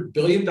 $100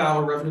 billion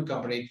revenue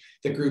company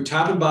that grew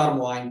top and bottom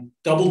line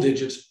double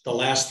digits the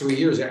last 3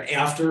 years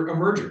after a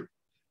merger.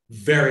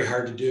 Very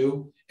hard to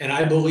do. And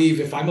I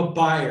believe if I'm a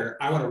buyer,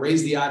 I want to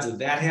raise the odds of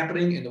that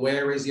happening. And the way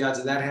I raise the odds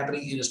of that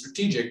happening in a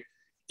strategic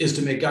is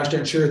to make gosh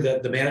darn sure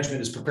that the management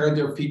has prepared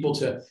their people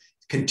to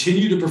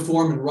continue to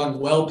perform and run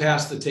well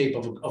past the tape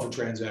of a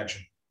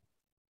transaction.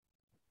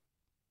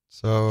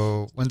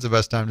 So when's the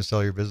best time to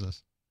sell your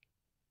business?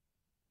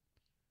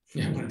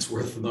 Yeah, when it's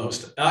worth the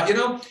most. That's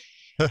a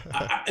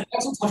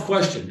tough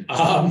question.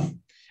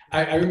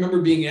 I remember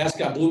being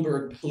asked on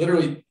Bloomberg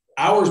literally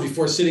hours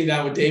before sitting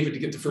down with David to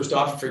get the first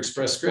offer for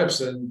Express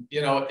Scripts. And,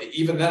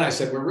 even then I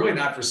said, we're really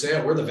not for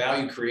sale. We're the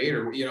value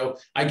creator.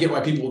 I get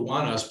why people would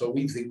want us, but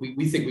we think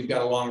we've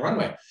got a long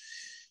runway.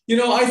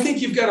 I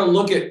think you've got to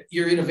look at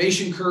your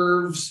innovation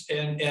curves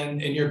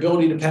and your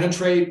ability to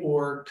penetrate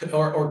or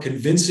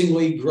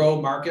convincingly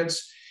grow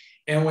markets.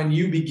 And when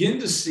you begin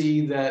to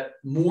see that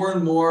more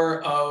and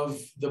more of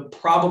the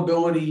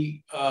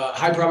probability,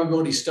 high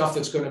probability stuff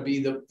that's going to be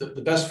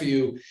the best for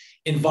you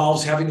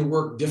involves having to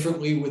work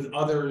differently with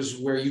others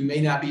where you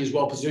may not be as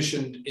well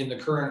positioned in the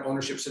current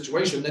ownership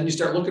situation, then you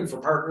start looking for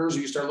partners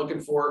or you start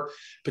looking for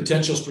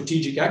potential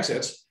strategic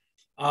exits.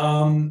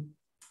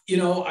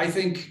 I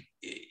think,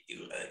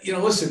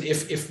 listen,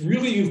 if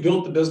really you've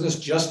built the business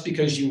just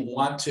because you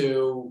want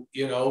to,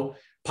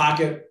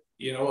 pocket,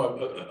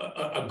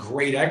 a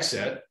great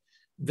exit,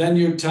 then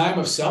your time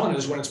of selling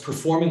is when it's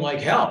performing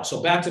like hell.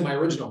 So back to my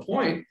original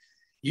point,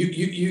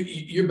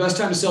 your best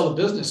time to sell the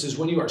business is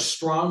when you are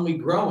strongly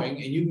growing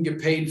and you can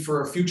get paid for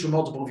a future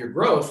multiple of your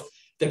growth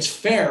that's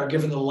fair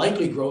given the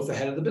likely growth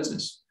ahead of the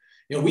business.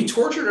 We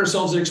tortured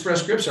ourselves at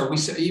Express Scripts. Or we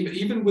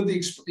even with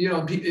the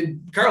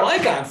Carl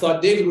Icahn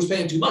thought David was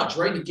paying too much,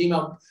 right? He came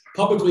out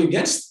publicly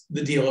against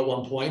the deal at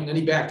one point, and then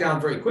he backed down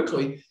very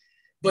quickly.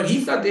 But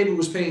he thought David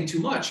was paying too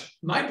much.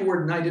 My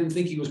board and I didn't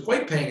think he was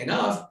quite paying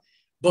enough.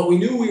 But we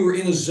knew we were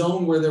in a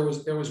zone where there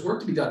was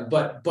work to be done.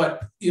 But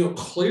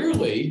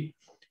clearly,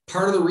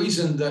 part of the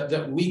reason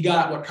that we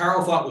got what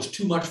Carl thought was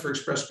too much for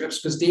Express Scripts,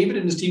 because David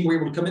and his team were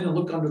able to come in and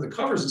look under the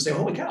covers and say,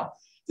 holy cow,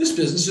 this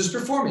business is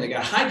performing. They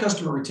got high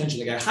customer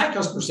retention. They got high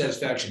customer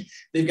satisfaction.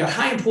 They've got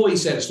high employee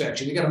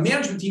satisfaction. They got a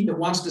management team that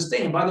wants to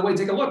stay. And by the way,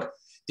 take a look.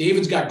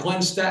 David's got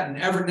Glenn Stetton,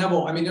 Everett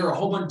Neville. I mean, there are a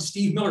whole bunch,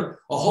 Steve Miller,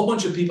 a whole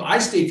bunch of people. I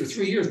stayed for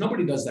 3 years.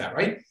 Nobody does that,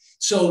 right?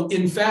 So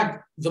in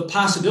fact, the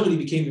possibility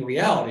became the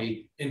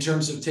reality in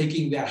terms of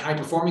taking that high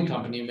performing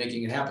company and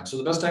making it happen. So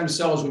the best time to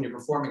sell is when you're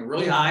performing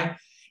really high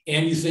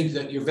and you think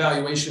that your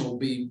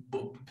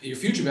your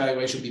future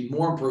valuation will be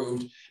more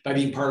improved by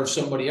being part of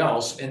somebody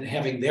else and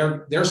having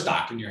their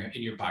stock in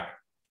your pocket.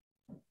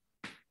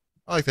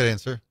 I like that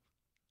answer.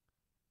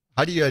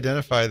 How do you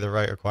identify the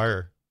right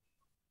acquirer?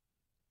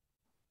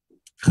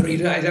 How do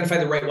you identify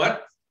the right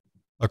what?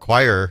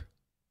 Acquirer.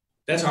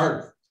 That's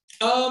hard.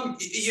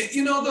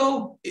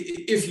 Though,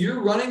 if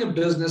you're running a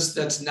business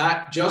that's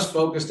not just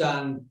focused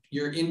on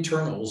your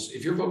internals,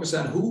 if you're focused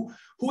on who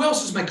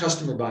else is my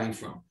customer buying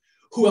from?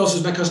 Who else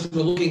is my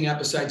customer looking at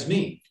besides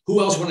me?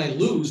 Who else, when I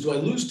lose, do I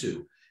lose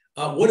to?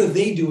 What are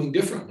they doing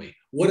differently?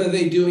 What are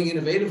they doing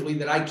innovatively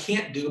that I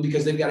can't do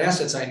because they've got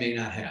assets I may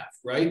not have,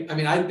 right? I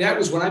mean, that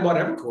was when I bought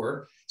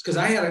Evernorth. It's because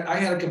I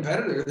had a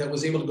competitor that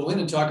was able to go in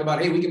and talk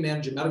about, hey, we can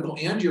manage your medical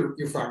and your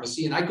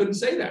pharmacy, and I couldn't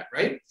say that,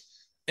 right?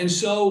 And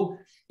so,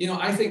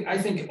 I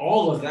think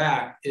all of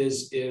that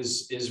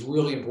is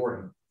really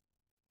important.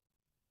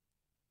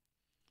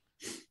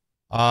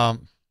 I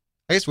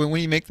I guess when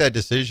you make that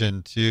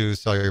decision to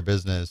sell your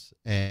business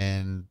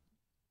and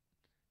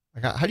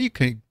like, how do you,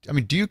 I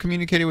mean, do you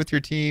communicate it with your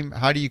team?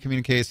 How do you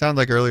communicate? It sounds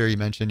like earlier you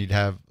mentioned you'd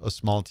have a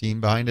small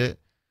team behind it.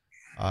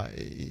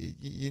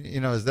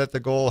 Is that the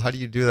goal? How do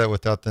you do that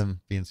without them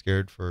being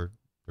scared for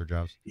their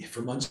jobs? Yeah,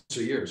 for months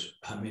or years.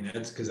 I mean,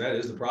 that's because that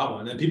is the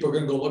problem. And then people are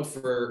going to go look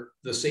for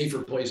the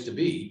safer place to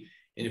be.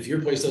 And if your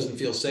place doesn't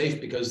feel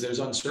safe because there's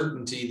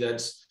uncertainty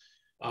that's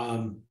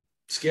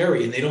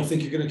scary and they don't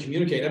think you're going to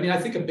communicate. I mean, I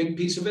think a big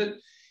piece of it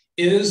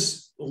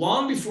is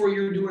long before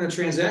you're doing a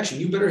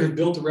transaction, you better have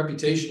built a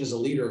reputation as a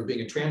leader of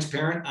being a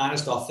transparent,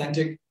 honest,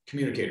 authentic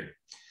communicator.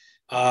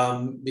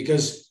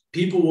 Because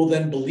people will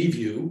then believe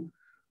you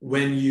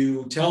when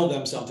you tell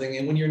them something.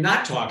 And when you're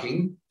not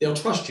talking, they'll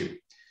trust you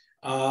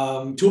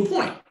to a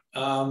point.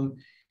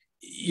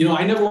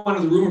 I never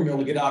wanted the rumor mill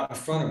to get out in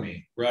front of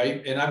me,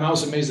 right? And I'm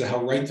always amazed at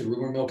how right the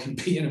rumor mill can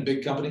be in a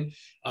big company.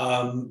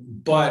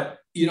 But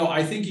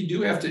I think you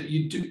do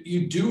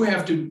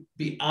have to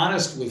be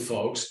honest with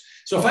folks.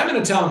 So if I'm in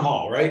a town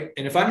hall, right,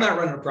 and if I'm not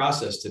running a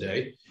process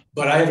today,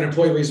 but I have an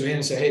employee raise their hand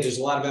and say, "Hey, there's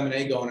a lot of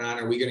M&A going on.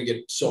 Are we going to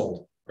get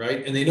sold?"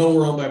 Right? And they know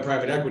we're owned by a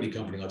private equity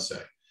company, let's say.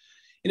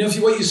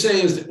 What you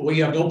say is, well,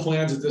 you have no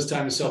plans at this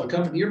time to sell the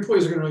company. Your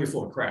employees are going to know you're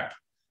full of crap.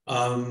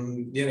 Or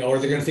they're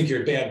going to think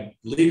you're a bad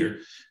leader.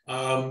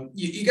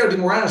 You got to be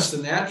more honest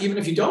than that, even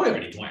if you don't have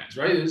any plans,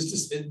 right?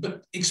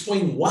 But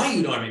explain why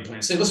you don't have any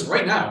plans. Say, listen,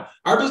 right now,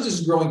 our business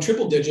is growing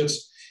triple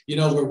digits.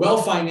 We're well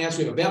financed.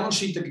 We have a balance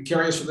sheet that can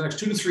carry us for the next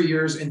 2 to 3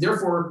 years. And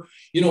therefore,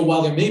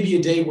 while there may be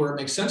a day where it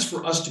makes sense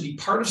for us to be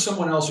part of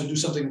someone else or do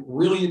something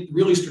really,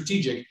 really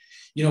strategic,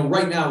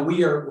 right now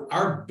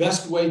our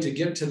best way to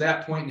get to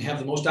that point and have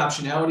the most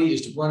optionality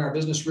is to run our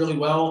business really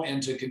well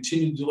and to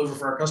continue to deliver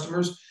for our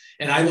customers.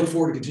 And I look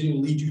forward to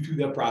continuing to lead you through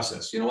that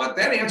process. You know what?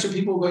 That answer,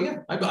 people go, yeah,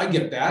 I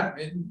get that.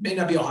 It may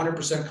not be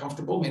 100%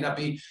 comfortable, may not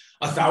be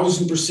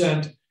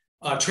 1,000%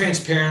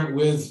 transparent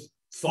with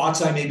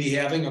thoughts I may be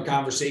having or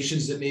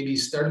conversations that may be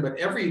starting, but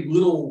every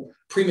little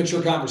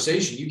premature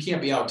conversation, you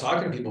can't be out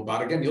talking to people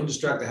about. Again, you'll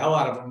distract the hell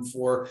out of them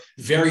for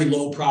very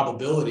low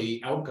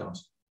probability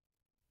outcomes.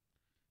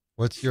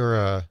 What's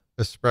your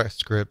express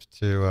script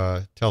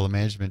to tell the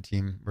management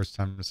team where it's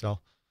time to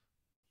sell?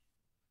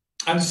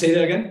 I'm to say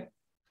that again.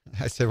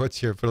 I said,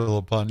 what's your, put a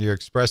little pun, your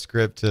express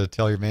script to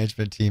tell your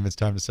management team it's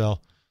time to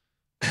sell?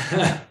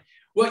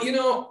 Well,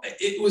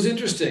 it was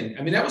interesting.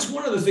 I mean, that was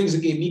one of the things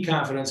that gave me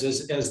confidence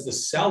as the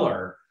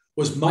seller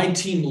was my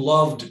team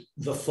loved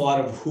the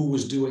thought of who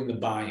was doing the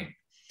buying.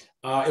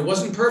 It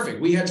wasn't perfect.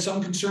 We had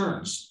some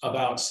concerns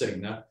about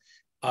Cigna.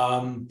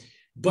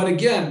 But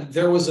again,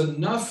 there was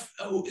enough.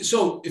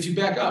 So if you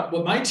back up,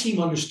 what my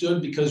team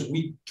understood, because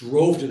we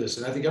drove to this,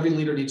 and I think every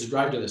leader needs to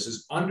drive to this,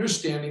 is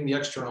understanding the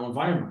external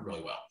environment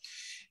really well.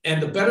 And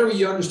the better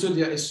you understood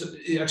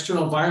the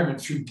external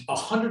environment through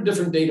 100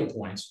 different data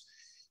points,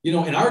 in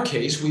our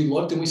case, we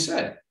looked and we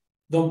said,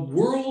 the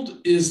world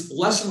is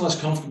less and less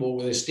comfortable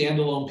with a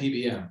standalone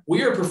PBM.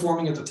 We are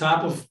performing at the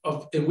top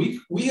and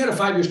we had a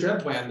 5-year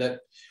strat plan that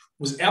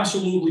was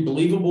absolutely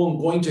believable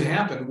and going to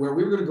happen, where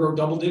we were going to grow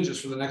double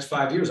digits for the next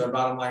 5 years, our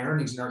bottom line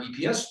earnings and our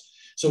EPS.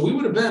 So we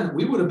would have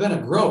been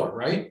a grower,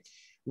 right?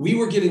 We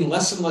were getting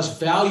less and less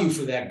value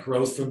for that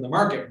growth from the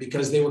market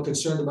because they were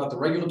concerned about the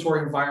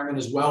regulatory environment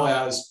as well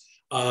as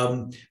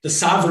the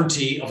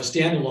sovereignty of a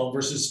standalone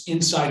versus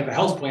inside of a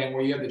health plan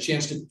where you have the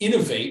chance to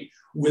innovate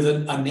with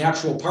a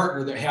natural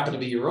partner that happened to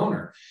be your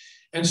owner.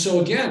 And so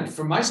again,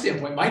 from my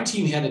standpoint, my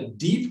team had a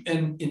deep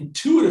and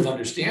intuitive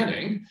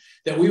understanding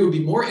that we would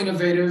be more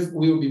innovative,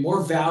 we would be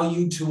more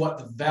valued to what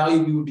the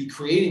value we would be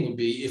creating would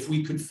be if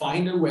we could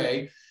find a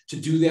way to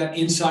do that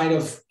inside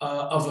of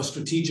a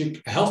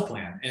strategic health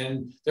plan.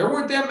 And there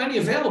weren't that many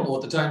available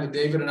at the time that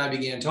David and I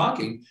began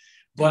talking.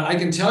 But I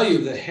can tell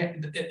you that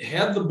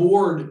had the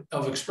board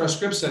of Express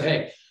Scripts said,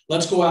 hey,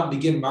 let's go out and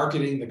begin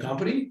marketing the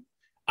company,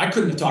 I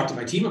couldn't have talked to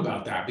my team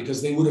about that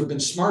because they would have been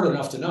smart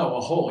enough to know,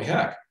 well, holy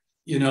heck,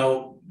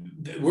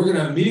 we're going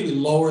to immediately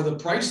lower the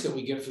price that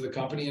we get for the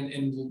company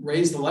and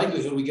raise the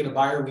likelihood we get a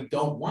buyer we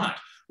don't want.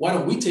 Why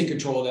don't we take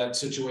control of that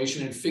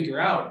situation and figure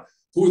out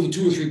who are the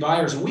 2 or 3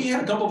 buyers? And we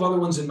had a couple of other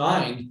ones in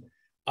mind.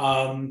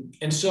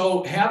 And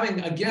so having,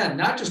 again,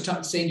 not just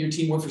saying to your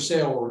team we're for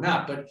sale or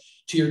not, but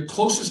to your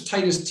closest,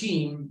 tightest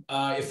team,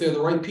 if they're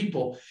the right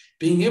people,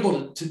 being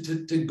able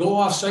to go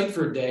off site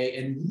for a day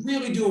and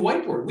really do a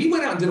whiteboard. We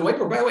went out and did a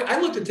whiteboard. By the way,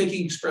 I looked at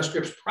taking Express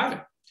Scripts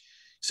private.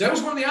 So that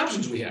was one of the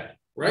options we had,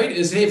 right?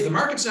 Is, hey, if the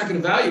market's not going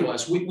to value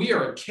us, we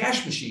are a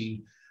cash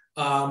machine,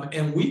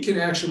 and we can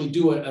actually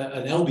do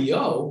an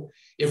LBO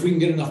if we can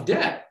get enough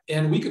debt,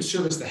 and we could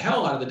service the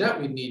hell out of the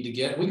debt we need to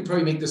get. We could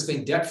probably make this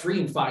thing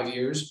debt-free in 5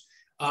 years.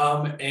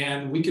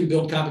 And we can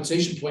build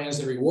compensation plans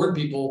that reward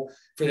people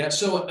for that.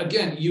 So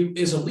again, you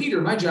as a leader,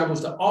 my job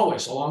was to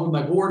always, along with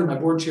my board and my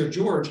board chair,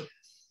 George,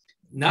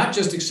 not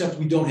just accept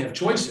we don't have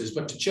choices,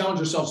 but to challenge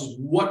ourselves as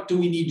what do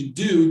we need to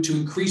do to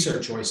increase our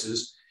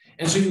choices.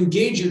 And so you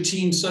engage your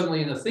team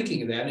suddenly in the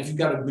thinking of that. And if you've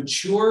got a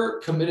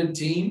mature, committed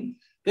team,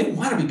 they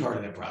want to be part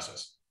of that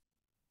process.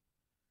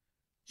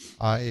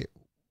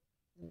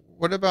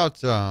 What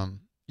about,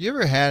 You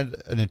ever had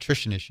an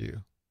attrition issue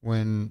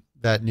when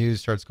that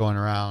news starts going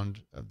around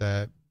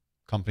that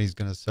company's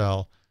going to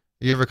sell?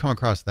 You ever come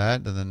across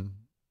that? And then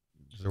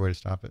is there a way to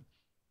stop it?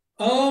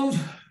 Um,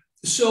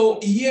 so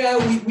yeah,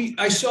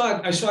 I saw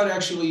it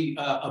actually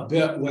a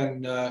bit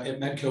when at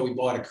Medco we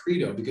bought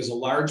Accredo because a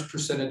large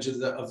percentage of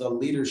the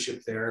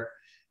leadership there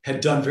had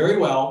done very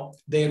well.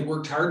 They had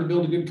worked hard to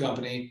build a good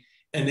company,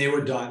 and they were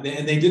done.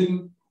 And they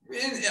didn't.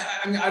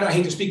 I don't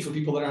hate to speak for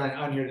people that aren't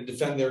on here to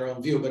defend their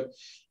own view, but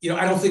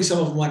I don't think some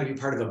of them want to be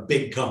part of a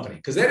big company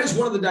because that is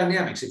one of the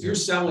dynamics. If you're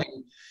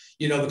selling,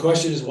 the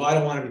question is, well, I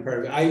don't want to be part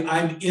of it.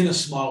 I'm in a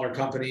smaller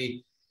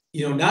company,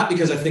 not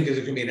because I think there's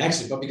going to be an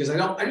exit, but because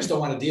I just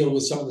don't want to deal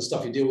with some of the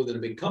stuff you deal with in a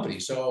big company.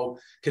 So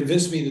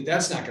convince me that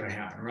that's not going to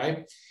happen,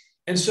 right?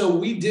 And so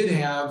we did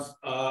have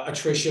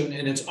attrition,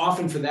 and it's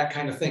often for that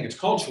kind of thing. It's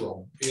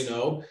cultural,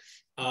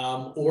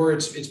 or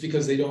it's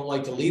because they don't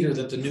like the leader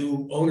that the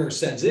new owner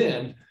sends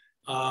in,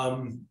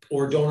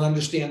 or don't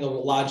understand the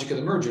logic of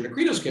the merger. In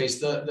Accredo's case,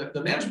 the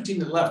management team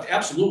that left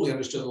absolutely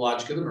understood the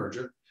logic of the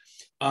merger.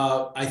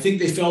 I think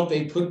they felt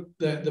they put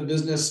the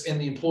business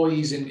and the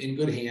employees in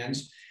good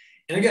hands.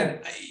 And again,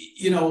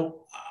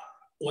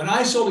 when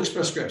I sold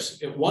Express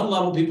Scripts, at one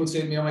level, people would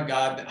say to me, "Oh my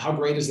God, how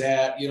great is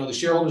that?" The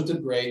shareholders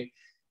did great.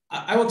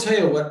 I will tell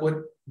you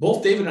what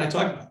both David and I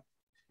talked about,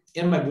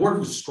 and my board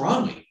was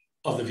strongly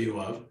of the view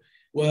of,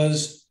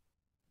 was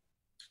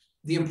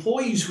the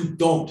employees who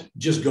don't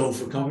just go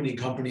for company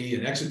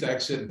and exit to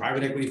exit and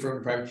private equity firm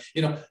to private,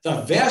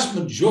 the vast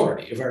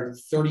majority of our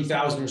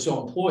 30,000 or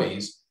so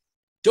employees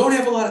don't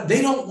have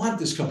they don't want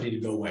this company to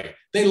go away.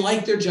 They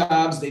like their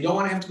jobs. They don't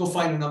want to have to go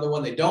find another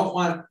one. They don't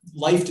want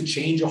life to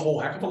change a whole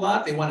heck of a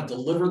lot. They want to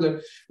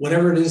deliver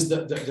whatever it is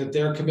that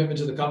their commitment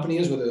to the company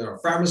is, whether they're a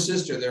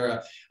pharmacist or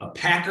they're a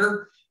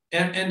packer.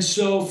 And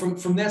so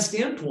from that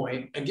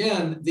standpoint,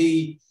 again,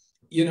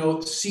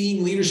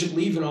 seeing leadership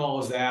leave and all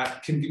of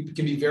that can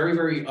be very,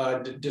 very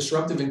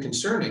disruptive and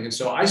concerning. And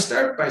so I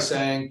start by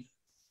saying,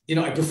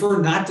 I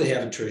prefer not to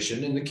have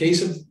attrition. In the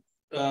case of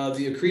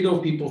the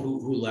Accredo people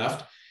who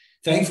left,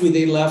 thankfully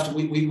they left.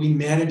 We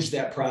managed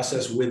that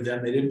process with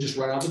them. They didn't just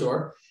run out the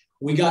door.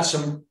 We got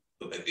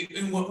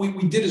and what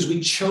we did is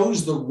we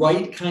chose the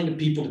right kind of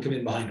people to come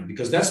in behind them,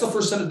 because that's the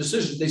first set of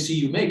decisions they see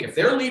you make. If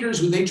their leaders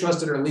who they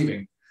trusted are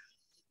leaving,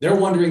 they're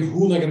wondering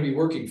who they're going to be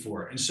working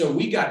for. And so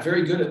we got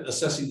very good at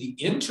assessing the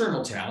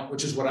internal talent,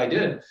 which is what I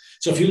did.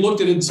 So if you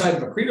looked at inside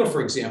of Accredo,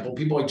 for example,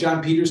 people like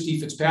John Peters,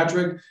 Steve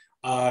Fitzpatrick,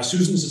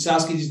 Susan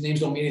Zasowski, these names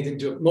don't mean anything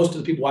to most of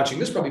the people watching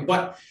this probably,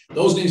 but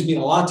those names mean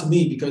a lot to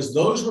me because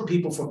those were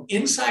people from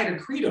inside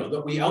Accredo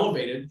that we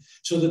elevated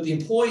so that the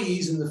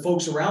employees and the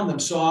folks around them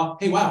saw,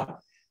 hey, wow,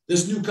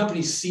 this new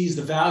company sees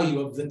the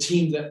value of the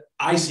team that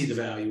I see the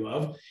value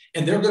of,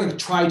 and they're going to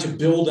try to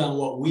build on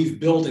what we've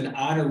built and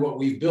honor what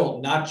we've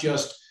built, not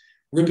just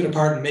rip it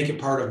apart and make it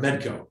part of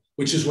Medco,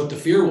 which is what the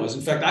fear was.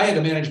 In fact, I had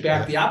to manage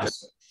back the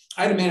opposite.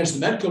 I had to manage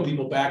the Medco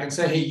people back and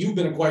say, hey, you've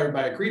been acquired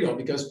by Accredo,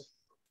 because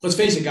let's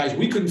face it, guys,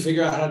 we couldn't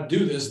figure out how to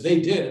do this. They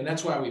did, and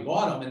that's why we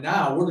bought them. And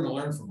now we're going to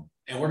learn from them,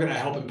 and we're going to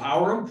help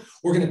empower them.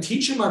 We're going to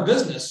teach them our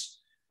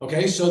business,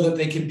 okay, so that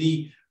they can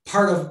be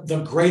part of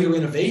the greater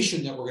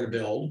innovation that we're going to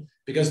build.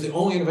 Because the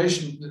only way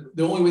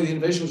the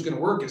innovation was going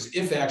to work is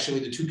if actually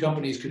the two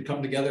companies could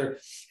come together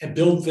and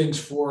build things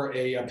for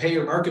a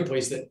payer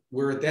marketplace that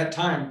we're at that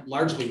time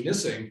largely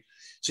missing.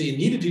 So you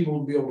needed people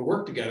to be able to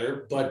work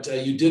together, but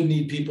you did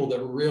need people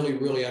that really,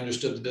 really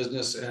understood the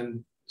business.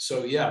 And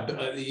so,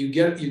 yeah, you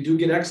do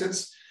get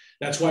exits.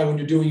 That's why when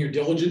you're doing your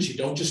diligence, you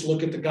don't just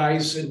look at the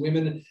guys and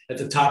women at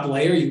the top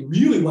layer. You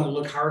really want to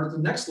look hard at the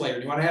next layer.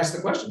 You want to ask the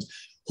questions.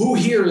 Who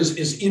here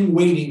is in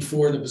waiting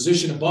for the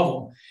position above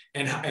them,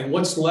 and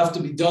what's left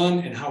to be done,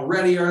 and how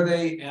ready are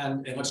they?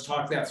 And let's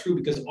talk that through,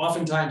 because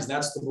oftentimes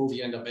that's the move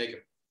you end up making.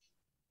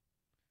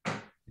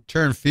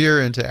 Turn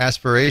fear into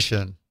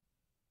aspiration.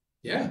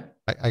 Yeah.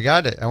 I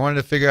got it. I wanted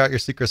to figure out your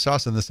secret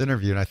sauce in this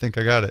interview, and I think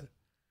I got it.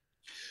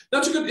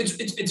 That's a good,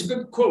 it's a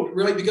good quote,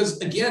 really,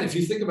 because again, if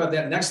you think about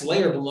that next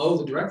layer below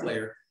the direct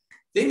layer,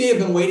 they may have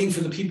been waiting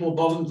for the people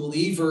above them to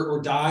leave or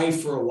die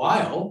for a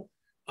while.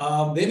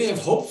 They may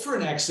have hoped for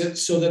an exit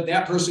so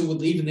that person would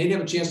leave and they'd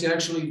have a chance to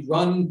actually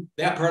run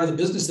that part of the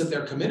business that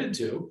they're committed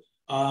to.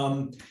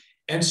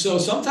 And so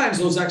sometimes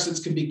those exits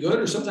can be good,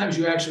 or sometimes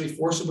you actually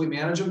forcibly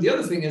manage them. The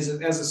other thing is,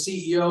 as a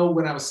CEO,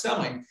 when I was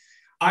selling,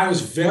 I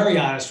was very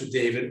honest with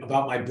David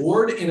about my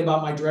board and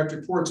about my direct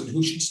reports and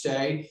who should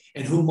stay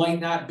and who might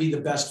not be the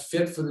best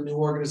fit for the new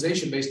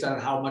organization based on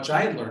how much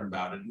I had learned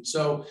about it. And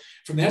so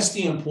from that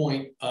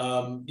standpoint,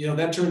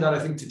 that turned out, I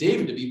think,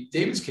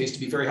 David's case to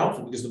be very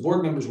helpful, because the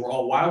board members were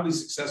all wildly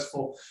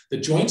successful that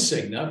joined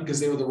Cigna because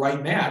they were the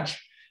right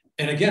match.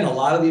 And again, a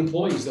lot of the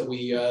employees that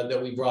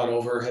we brought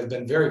over have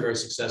been very, very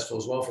successful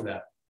as well for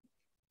that.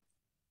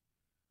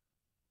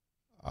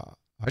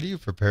 How do you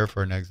prepare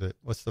for an exit?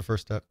 What's the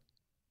first step?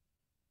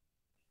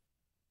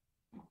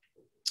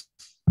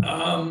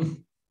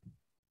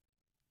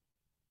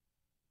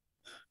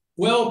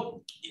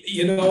 Well,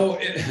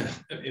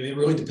 it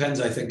really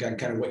depends, I think, on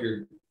kind of what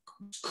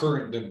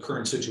the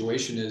current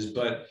situation is.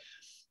 But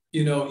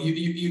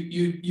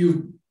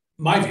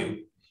my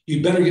view,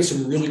 you better get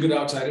some really good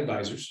outside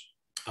advisors.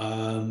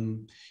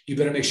 You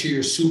better make sure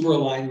you're super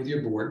aligned with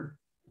your board,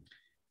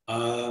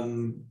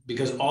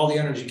 because all the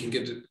energy can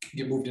get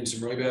moved in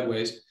some really bad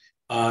ways.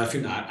 If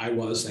you're not, I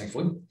was,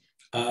 thankfully.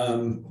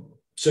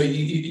 So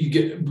you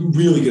get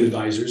really good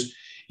advisors.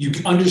 You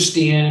can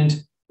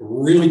understand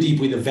really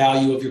deeply the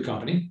value of your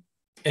company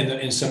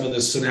and some of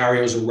the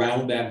scenarios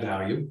around that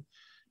value.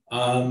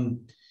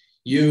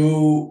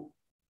 You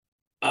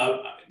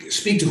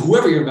speak to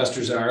whoever your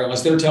investors are,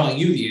 unless they're telling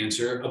you the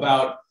answer,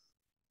 about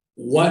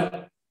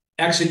what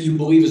exit you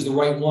believe is the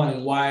right one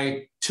and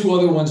why two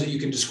other ones that you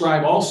can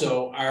describe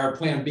also are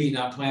plan B,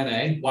 not plan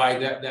A, why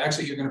the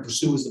exit you're going to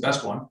pursue is the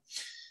best one.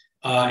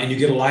 And you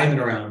get alignment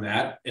around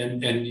that,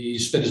 and you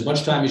spend as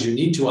much time as you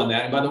need to on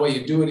that. And by the way,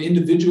 you do it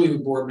individually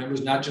with board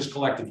members, not just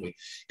collectively,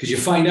 because you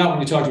find out when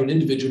you talk to an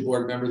individual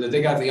board member that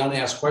they got the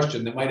unasked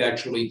question that might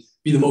actually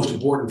be the most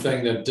important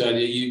thing that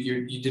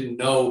you didn't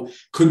know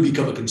could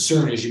become a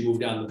concern as you move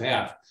down the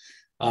path.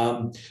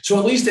 So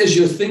at least as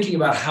you're thinking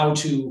about how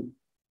to,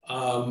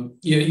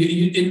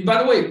 and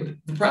by the way,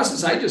 the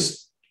process I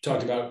just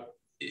talked about,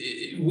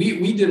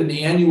 we did an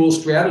annual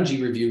strategy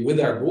review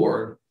with our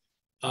board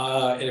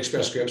at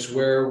Express Scripts,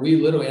 where we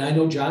literally, and I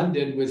know John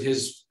did with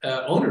his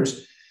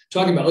owners,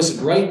 talking about,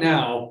 listen, right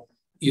now,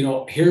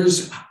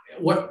 here's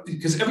what,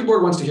 because every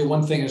board wants to hear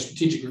one thing in a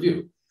strategic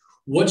review.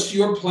 What's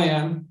your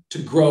plan to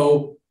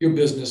grow your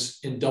business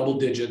in double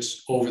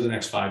digits over the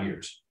next 5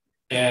 years?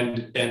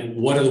 And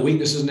what are the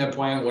weaknesses in that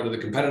plan? What are the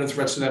competitive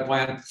threats to that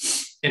plan?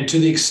 And to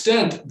the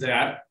extent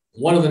that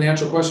one of the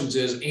natural questions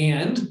is,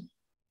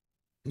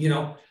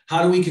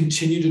 how do we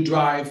continue to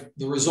drive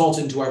the results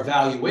into our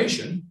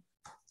valuation?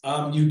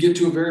 You get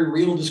to a very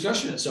real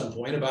discussion at some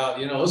point about,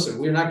 listen,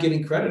 we're not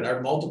getting credit.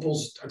 Our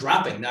multiples are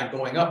dropping, not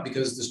going up,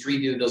 because the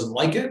street either doesn't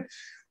like it,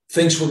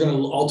 thinks we're going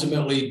to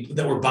ultimately,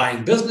 that we're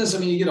buying business. I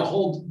mean, you get a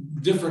whole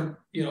different,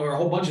 or a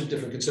whole bunch of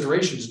different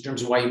considerations in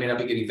terms of why you may not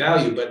be getting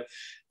value. But,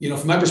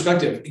 from my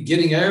perspective,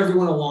 getting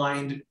everyone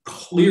aligned,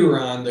 clear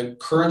on the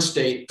current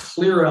state,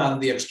 clear on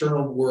the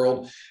external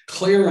world,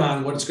 clear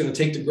on what it's going to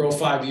take to grow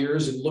 5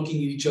 years, and looking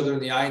at each other in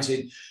the eye and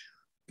saying,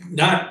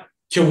 not,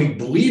 can we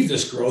believe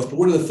this growth, but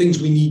what are the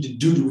things we need to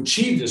do to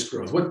achieve this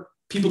growth? What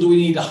people do we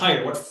need to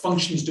hire? What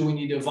functions do we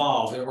need to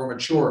evolve or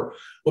mature?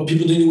 What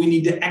people do we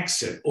need to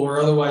exit or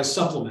otherwise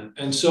supplement?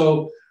 And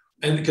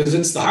because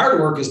it's the hard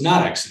work is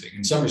not exiting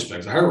in some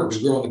respects. The hard work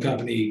is growing the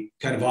company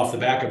kind of off the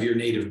back of your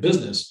native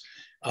business.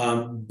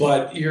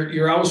 But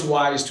you're always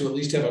wise to at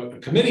least have a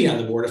committee on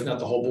the board, if not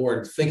the whole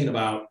board, thinking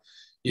about,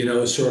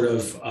 sort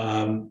of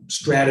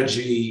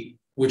strategy,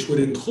 which would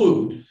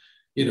include,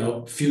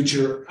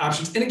 future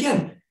options. And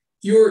again,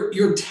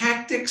 your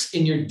tactics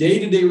and your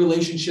day-to-day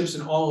relationships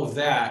and all of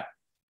that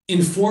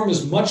inform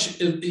as much,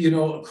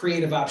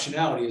 creative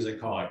optionality, as I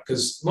call it,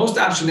 because most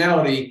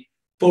optionality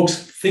folks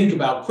think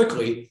about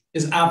quickly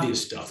is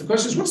obvious stuff. The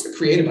question is, what's the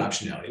creative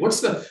optionality?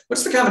 What's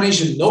the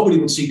combination nobody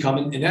would see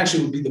coming and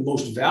actually would be the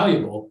most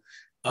valuable,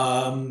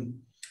 and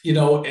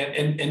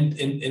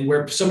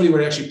where somebody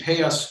would actually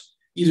pay us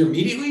either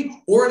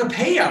immediately or in a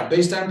payout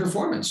based on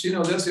performance.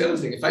 That's the other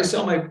thing. If I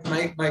sell my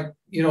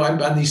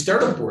I'm on these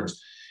startup boards,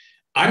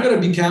 I'm going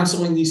to be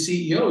counseling these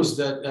CEOs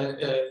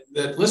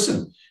that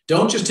listen,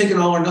 don't just take an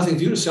all or nothing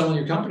view to selling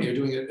your company or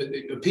doing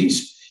a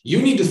piece. You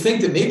need to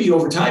think that maybe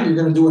over time you're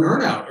going to do an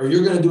earnout, or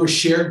you're going to do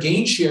a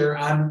gain share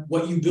on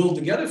what you build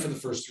together for the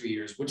first 3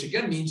 years, which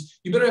again means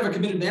you better have a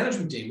committed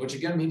management team, which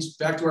again means,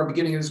 back to our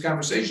beginning of this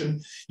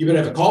conversation, you better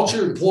have a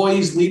culture,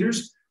 employees,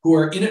 leaders who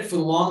are in it for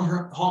the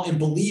long haul and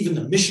believe in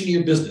the mission of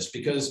your business,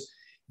 because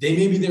they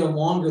may be there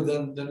longer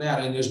than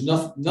that. And there's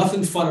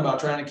nothing fun about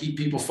trying to keep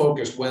people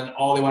focused when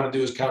all they want to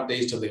do is count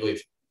days till they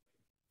leave.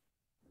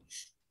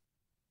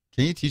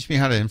 Can you teach me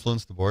how to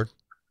influence the board?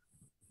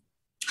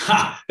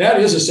 That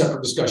is a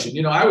separate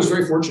discussion. I was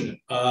very fortunate.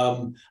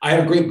 I had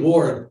a great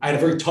board. I had a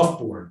very tough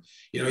board.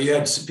 You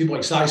had people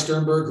like Cy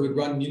Sternberg, who had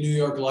run New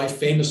York Life,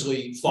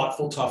 famously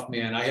thoughtful, tough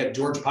man. I had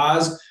George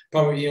Paz,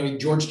 probably,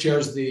 George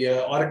chairs the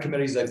audit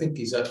committees. I think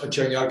he's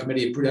chairing the audit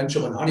committee at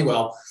Prudential and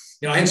Honeywell.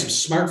 I had some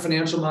smart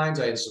financial minds.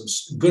 I had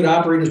some good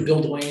operators, Bill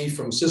Delaney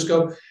from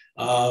Cisco,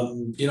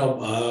 Maura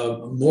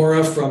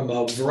from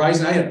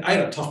Verizon. I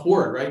had a tough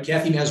board, right?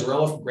 Kathy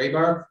Mazzarella from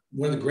Graybar,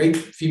 one of the great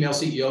female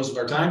CEOs of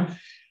our time.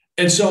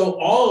 And so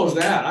all of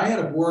that, I had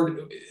a board,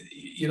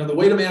 the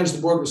way to manage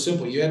the board was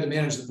simple. You had to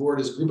manage the board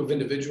as a group of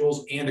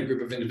individuals and a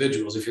group of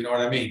individuals, if you know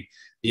what I mean.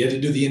 You had to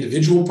do the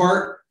individual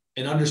part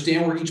and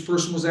understand where each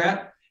person was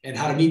at and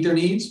how to meet their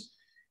needs.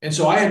 And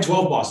so I had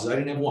 12 bosses. I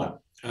didn't have one.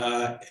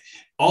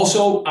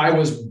 Also, I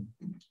was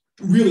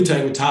really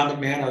tight with Tom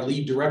McMahon, our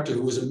lead director,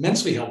 who was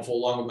immensely helpful,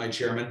 along with my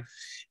chairman,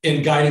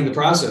 in guiding the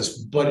process.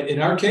 But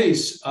in our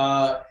case,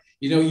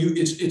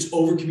 it's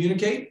over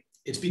communicate.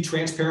 It's be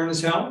transparent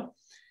as hell.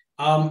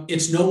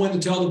 It's know when to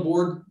tell the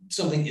board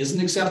something isn't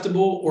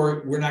acceptable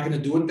or we're not going to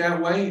do it that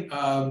way.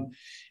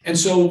 And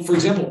so, for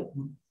example,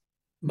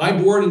 My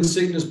board and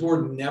Cigna's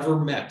board never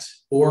met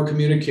or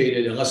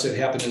communicated unless it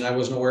happened and I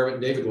wasn't aware of it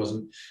and David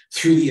wasn't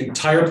through the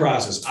entire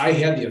process. I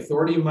had the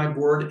authority of my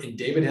board and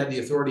David had the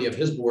authority of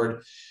his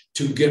board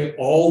to get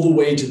all the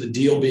way to the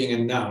deal being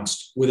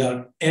announced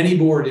without any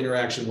board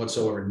interaction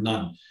whatsoever,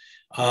 none.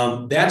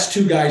 That's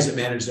two guys that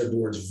manage their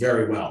boards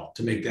very well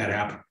to make that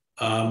happen.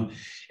 And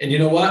you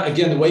know what?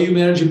 Again, the way you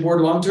manage your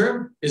board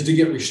long-term is to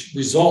get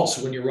results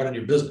when you're running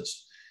your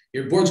business.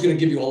 Your board's going to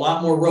give you a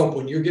lot more rope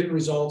when you're getting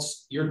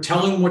results. You're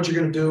telling them what you're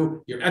going to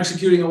do. You're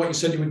executing on what you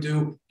said you would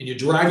do, and you're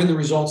driving the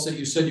results that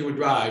you said you would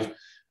drive.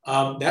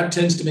 That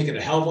tends to make it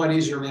a hell of a lot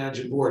easier to manage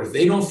a board. If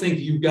they don't think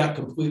you've got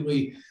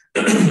completely,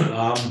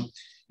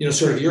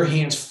 sort of your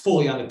hands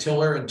fully on the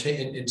tiller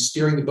and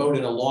steering the boat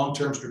in a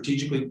long-term,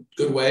 strategically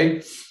good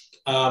way,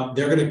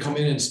 they're going to come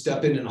in and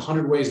step in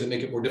 100 ways that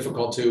make it more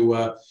difficult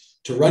to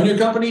run your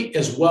company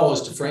as well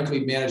as to,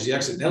 frankly, manage the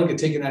exit. That'll get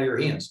taken out of your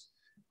hands.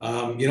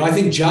 I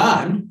think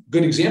John,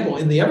 good example,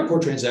 in the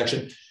Evernorth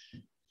transaction,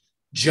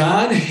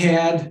 John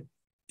had,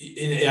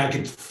 and I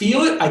could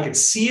feel it, I could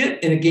see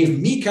it, and it gave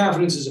me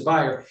confidence as a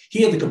buyer.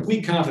 He had the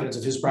complete confidence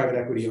of his private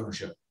equity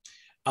ownership.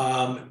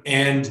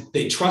 And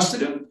they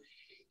trusted him.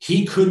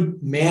 He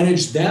could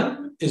manage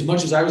them as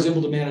much as I was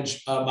able to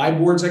manage my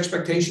board's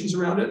expectations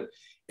around it.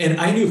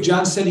 And I knew if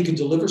John said he could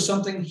deliver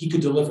something, he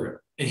could deliver it.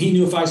 And he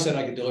knew if I said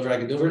I could deliver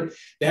it.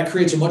 That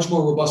creates a much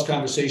more robust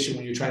conversation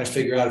when you're trying to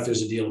figure out if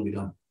there's a deal to be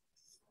done.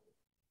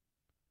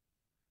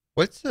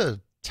 What's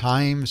the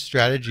time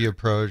strategy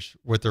approach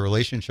with the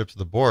relationships of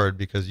the board?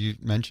 Because you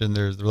mentioned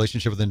there's the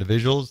relationship with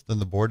individuals, then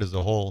the board as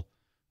a whole.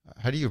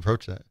 How do you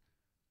approach that?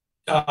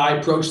 I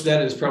approached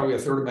that as probably a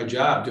third of my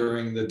job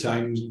during the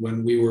times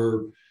when we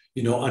were,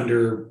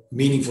 under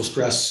meaningful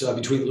stress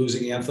between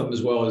losing Anthem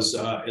as well as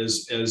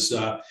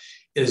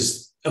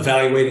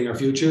evaluating our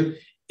future.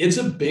 It's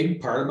a big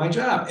part of my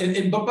job.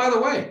 But by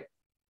the way,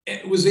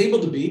 it was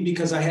able to be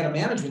because I had a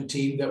management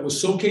team that was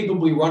so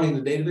capably running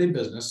the day-to-day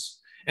business.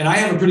 And I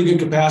have a pretty good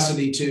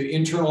capacity to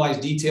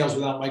internalize details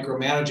without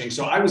micromanaging.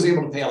 So I was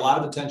able to pay a lot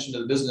of attention to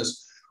the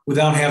business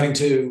without having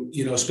to,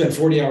 spend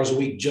 40 hours a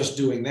week just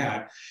doing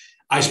that.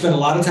 I spent a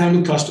lot of time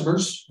with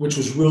customers, which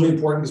was really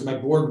important because my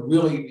board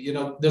really,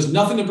 there's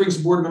nothing that brings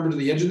a board member to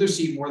the edge of their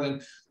seat more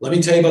than, let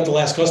me tell you about the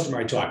last customer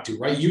I talked to,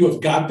 right? You have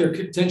got their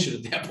attention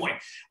at that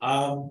point.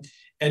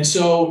 And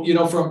so,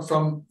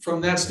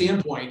 from that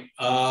standpoint,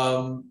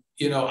 I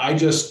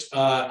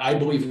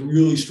believe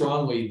really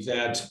strongly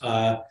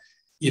that,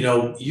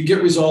 you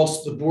get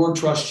results, the board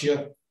trusts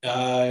you,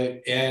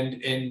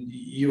 and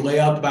you lay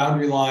out the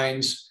boundary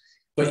lines,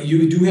 but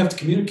you do have to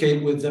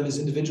communicate with them as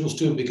individuals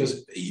too,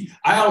 because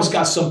I always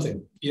got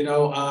something.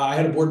 I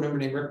had a board member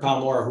named Rick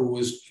Palmore, who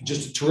was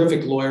just a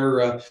terrific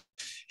lawyer.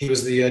 He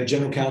was the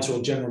general counsel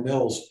of General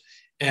Mills.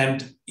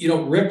 And,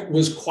 Rick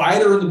was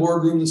quieter in the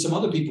boardroom than some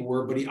other people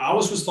were, but he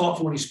always was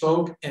thoughtful when he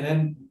spoke. And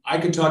then I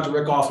could talk to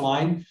Rick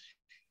offline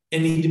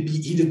and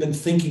he'd have been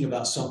thinking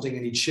about something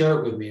and he'd share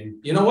it with me. And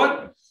you know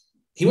what?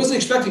 He wasn't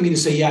expecting me to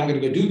say, yeah, I'm going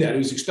to go do that. He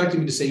was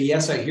expecting me to say,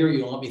 yes, I hear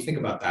you. And let me think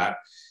about that.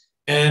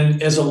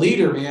 And as a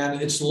leader,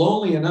 man, it's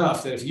lonely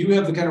enough that if you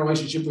have the kind of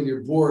relationship with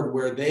your board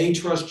where they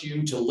trust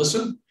you to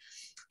listen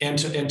and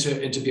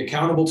to be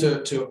accountable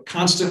to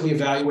constantly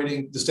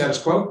evaluating the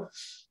status quo,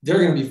 they're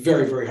going to be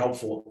very, very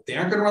helpful. They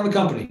aren't going to run the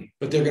company,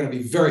 but they're going to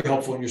be very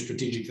helpful in your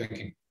strategic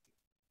thinking.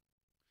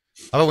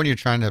 How about when you're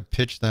trying to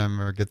pitch them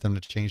or get them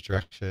to change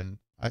direction?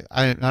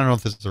 I don't know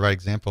if this is the right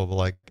example, but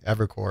like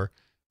Evernorth,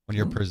 when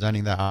you're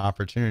presenting that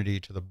opportunity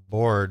to the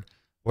board,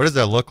 what does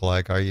that look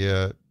like? Are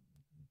you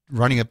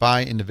running it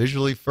by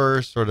individually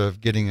first, sort of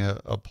getting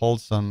a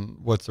pulse on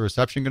what's the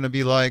reception going to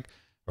be like?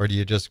 Or do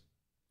you just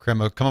come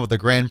up with a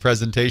grand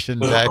presentation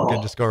deck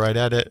and just go right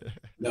at it?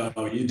 No,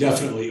 you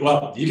definitely,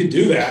 well, you can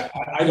do that.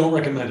 I don't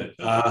recommend it.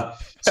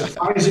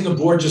 Surprising a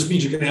board just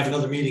means you're going to have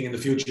another meeting in the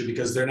future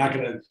because they're not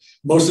going to,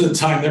 most of the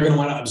time, they're going to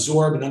want to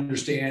absorb and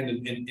understand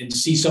and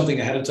see something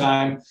ahead of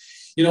time.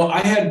 I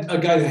had a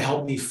guy that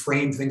helped me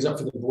frame things up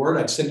for the board.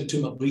 I'd send it to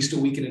him at least a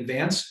week in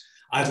advance.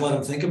 I'd let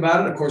them think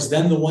about it. Of course,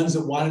 then the ones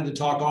that wanted to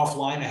talk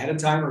offline ahead of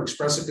time or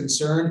express a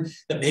concern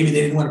that maybe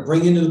they didn't want to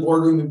bring into the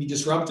boardroom and be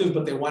disruptive,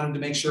 but they wanted to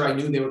make sure I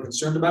knew they were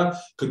concerned about,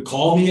 could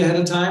call me ahead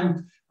of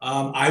time.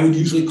 I would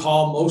usually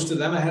call most of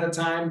them ahead of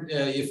time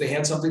if they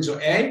had something. So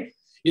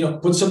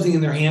put something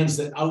in their hands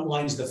that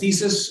outlines the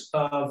thesis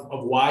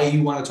of why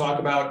you want to talk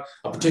about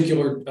a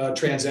particular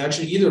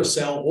transaction, either a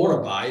sell or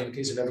a buy, in the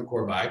case of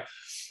Evernorth buy.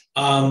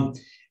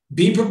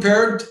 Be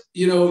prepared,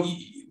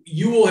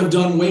 you will have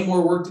done way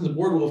more work than the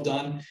board will have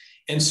done.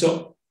 And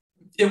so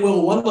it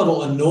will, one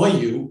level, annoy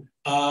you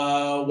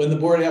when the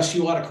board asks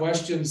you a lot of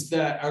questions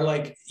that are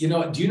like,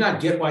 do you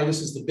not get why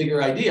this is the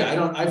bigger idea?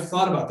 I've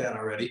thought about that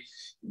already.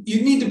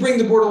 You need to bring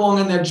the board along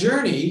on that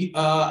journey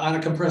on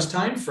a compressed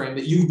time frame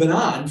that you've been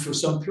on for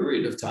some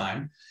period of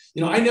time.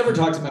 I never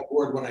talked to my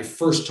board when I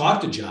first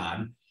talked to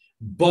John,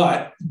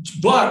 but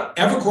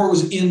Evernorth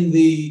was in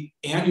the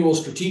annual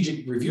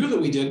strategic review that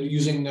we did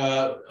using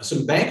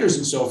some bankers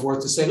and so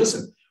forth to say,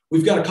 listen,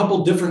 we've got a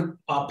couple different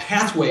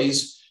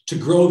pathways to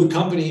grow the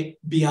company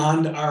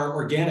beyond our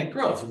organic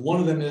growth. One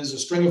of them is a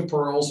string of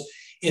pearls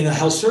in a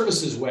health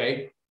services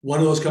way. One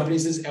of those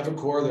companies is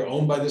Evernorth. They're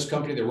owned by this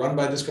company. They're run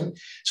by this company.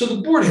 So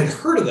the board had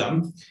heard of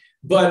them,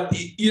 but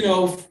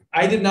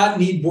I did not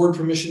need board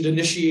permission to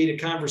initiate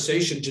a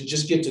conversation to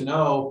just get to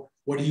know,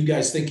 what are you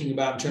guys thinking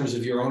about in terms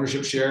of your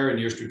ownership share and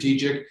your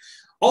strategic.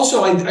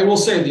 Also, I will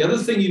say the other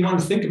thing you want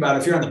to think about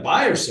if you're on the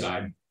buyer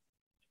side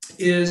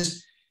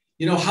is,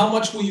 how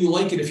much will you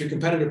like it if your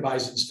competitor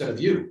buys it instead of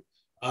you?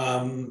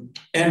 And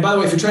by the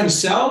way, if you're trying to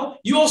sell,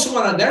 you also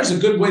want to, there's a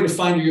good way to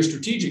find your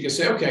strategic and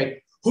say,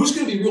 okay, who's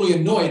going to be really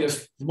annoyed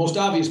if the most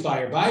obvious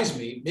buyer buys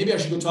me? Maybe I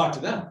should go talk to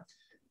them.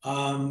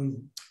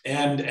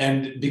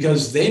 And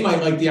because they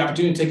might like the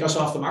opportunity to take us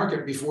off the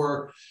market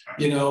before,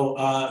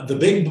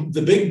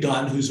 the big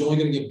gun who's only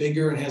going to get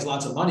bigger and has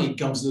lots of money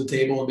comes to the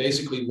table and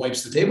basically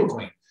wipes the table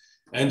clean.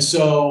 And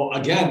so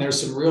again, there's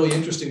some really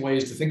interesting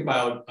ways to think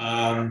about,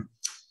 and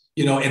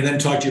then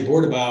talk to your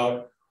board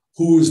about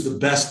who's the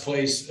best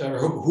place, or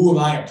who am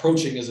I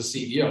approaching as a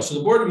CEO? So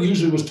the board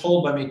usually was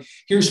told by me,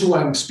 here's who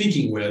I'm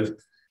speaking with.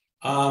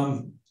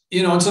 And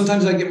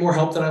sometimes I get more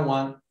help than I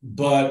want,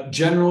 but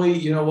generally,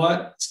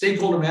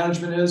 stakeholder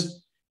management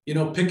is,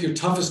 pick your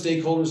toughest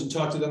stakeholders and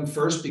talk to them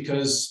first,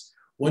 because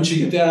once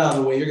you get that out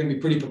of the way, you're going to be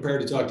pretty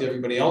prepared to talk to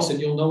everybody else,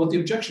 and you'll know what the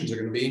objections are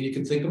going to be, and you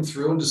can think them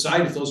through and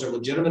decide if those are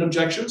legitimate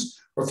objections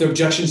or if they're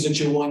objections that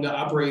you're willing to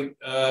operate,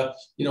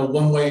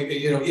 one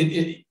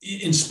way,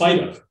 in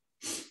spite of.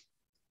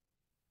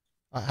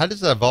 How does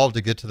that evolve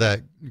to get to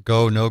that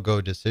go,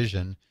 no-go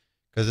decision?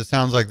 Because it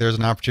sounds like there's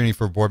an opportunity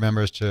for board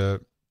members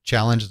to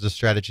challenge the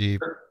strategy,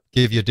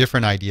 give you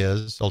different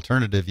ideas,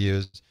 alternative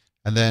views,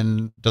 and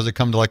then does it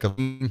come to like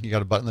you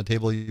got a button on the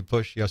table, you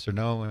push yes or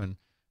no? And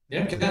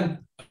yeah, Ken,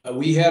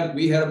 we had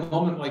a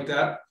moment like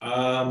that.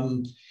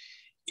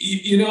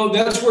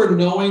 That's where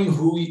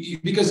knowing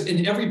because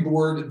in every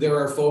board there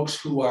are folks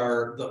who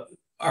are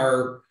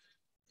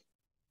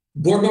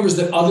board members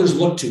that others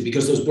look to,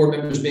 because those board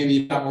members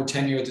maybe got more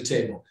tenure at the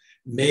table.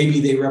 Maybe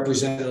they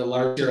represented a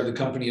large share of the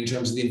company in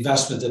terms of the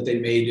investment that they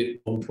made at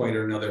one point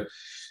or another.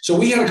 So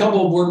we had a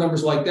couple of board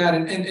members like that,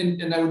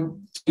 and I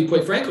would say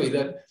quite frankly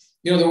that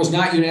there was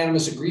not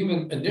unanimous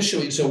agreement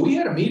initially. So we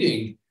had a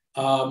meeting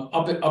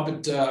up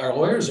at our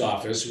lawyer's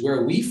office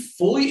where we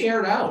fully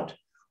aired out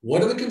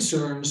what are the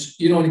concerns,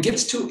 and it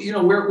gets to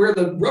where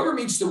the rubber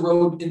meets the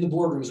road in the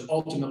boardroom is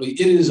ultimately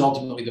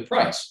the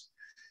price.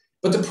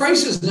 But the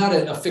price is not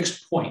a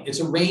fixed point. It's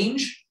a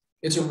range.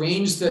 It's a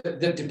range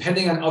that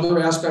depending on other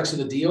aspects of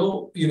the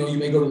deal, you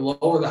may go to the low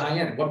or the high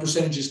end. What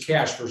percentage is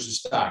cash versus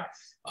stock?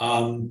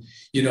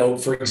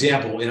 For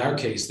example, in our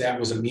case, that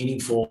was a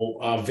meaningful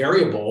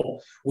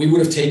variable. We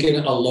would have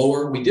taken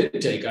we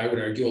did take, I would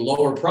argue, a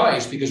lower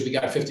price because we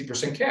got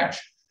 50%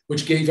 cash,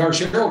 which gave our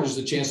shareholders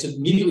the chance to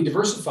immediately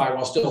diversify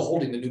while still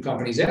holding the new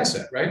company's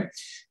asset, right?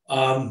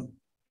 And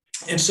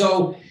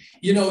so,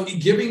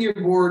 giving your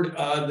board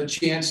the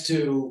chance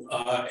to,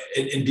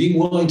 and being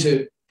willing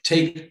to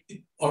take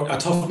a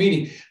tough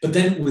meeting, but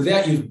then with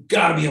that, you've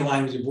got to be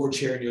aligned with your board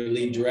chair and your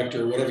lead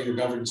director, or whatever your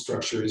governance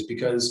structure is,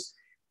 because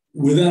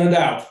without a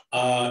doubt,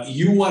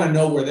 you want to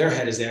know where their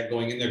head is at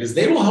going in there, because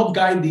they will help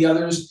guide the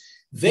others.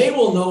 They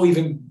will know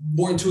even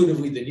more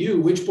intuitively than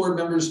you which board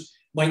members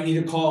might need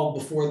a call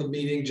before the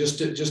meeting just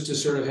to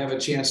sort of have a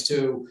chance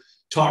to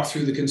talk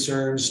through the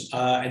concerns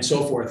and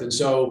so forth. And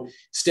so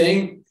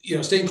staying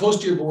close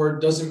to your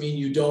board doesn't mean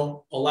you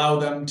don't allow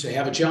them to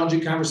have a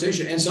challenging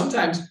conversation, and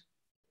sometimes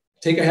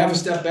take a half a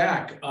step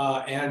back.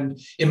 And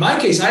in my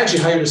case, I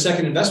actually hired a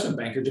second investment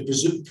banker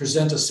to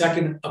present a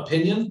second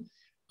opinion,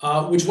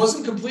 which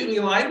wasn't completely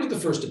aligned with the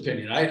first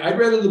opinion. I'd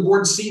rather the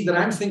board see that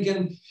I'm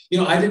thinking,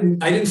 I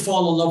didn't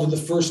fall in love with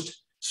the first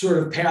sort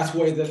of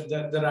pathway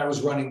that I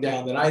was running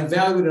down, that I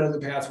evaluated other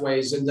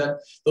pathways, and that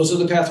those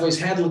other pathways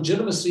had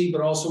legitimacy,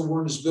 but also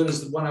weren't as good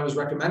as the one I was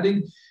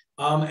recommending.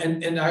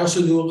 And I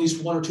also knew at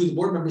least one or two of the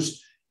board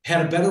members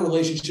had a better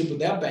relationship with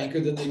that banker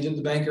than they did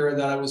the banker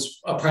that I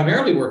was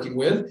primarily working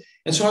with.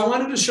 And so I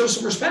wanted to show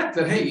some respect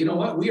that, hey, you know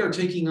what, we are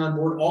taking on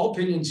board all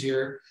opinions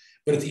here,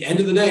 but at the end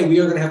of the day, we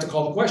are going to have to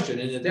call the question.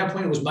 And at that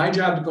point, it was my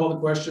job to call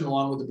the question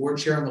along with the board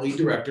chair and the lead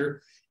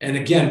director. And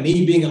again,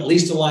 me being at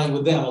least aligned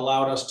with them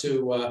allowed us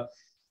to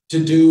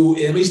do,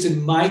 at least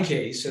in my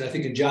case, and I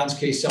think in John's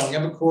case, selling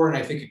Epicor, and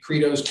I think in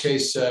Credo's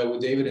case with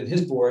David and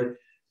his board,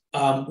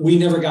 we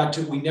never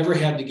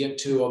had to get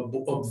to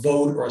a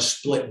vote or a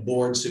split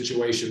board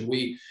situation.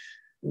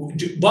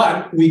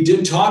 But we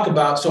did talk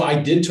about, so I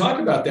did talk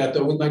about that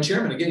though with my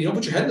chairman. Again, you don't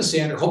put your head in the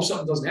sand or hope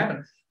something doesn't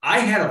happen. I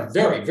had a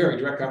very, very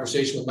direct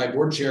conversation with my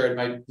board chair and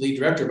my lead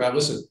director about,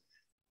 listen,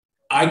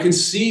 I could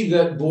see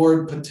that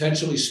board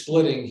potentially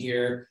splitting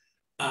here,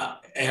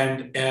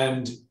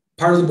 and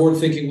part of the board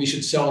thinking we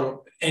should sell it at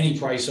any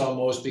price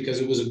almost because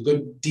it was a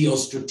good deal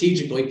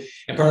strategically,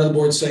 and part of the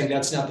board saying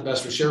that's not the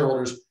best for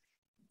shareholders.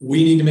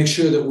 We need to make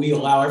sure that we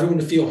allow everyone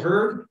to feel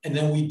heard, and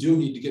then we do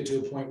need to get to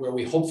a point where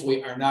we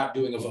hopefully are not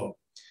doing a vote.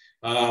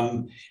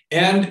 And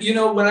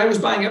when I was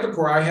buying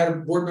Epicor, I had a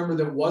board member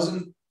that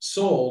wasn't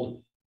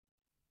sold,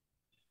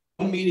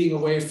 one meeting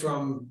away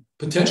from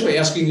potentially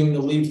asking him to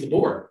leave the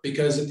board,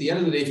 because at the end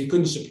of the day, if he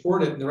couldn't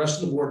support it and the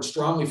rest of the board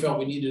strongly felt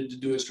we needed to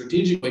do it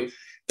strategically,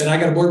 then I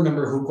got a board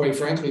member who, quite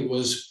frankly,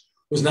 was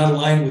not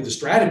aligned with the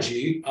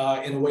strategy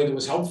in a way that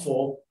was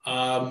helpful.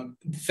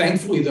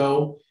 Thankfully,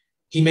 though,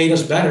 he made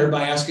us better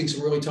by asking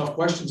some really tough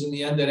questions in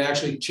the end that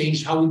actually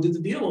changed how we did the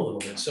deal a little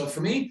bit. So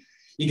for me,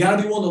 you got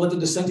to be willing to let the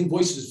dissenting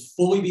voices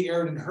fully be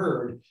aired and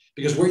heard,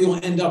 because where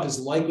you'll end up is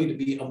likely to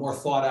be a more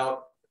thought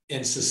out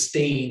and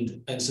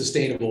sustained and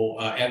sustainable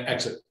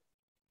exit.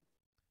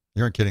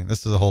 You aren't kidding.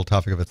 This is a whole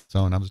topic of its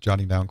own. I was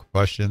jotting down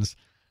questions.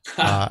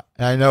 And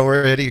I know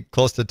we're already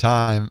close to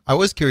time. I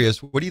was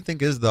curious, what do you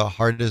think is the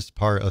hardest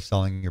part of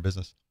selling your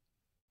business?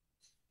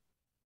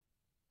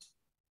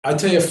 I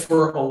tell you,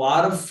 for a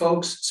lot of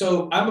folks,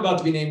 so I'm about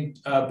to be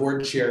named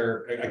board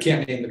chair. I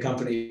can't name the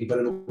company, but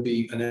it'll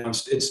be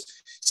announced.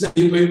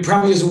 It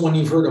probably isn't one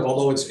you've heard of,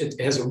 although it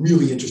has a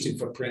really interesting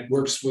footprint,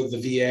 works with the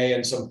VA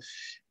and some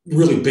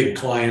really big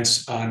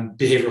clients on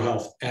behavioral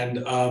health. And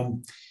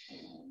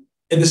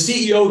the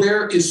CEO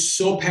there is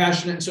so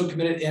passionate and so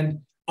committed and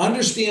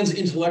understands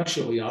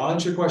intellectually, I'll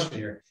answer your question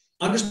here,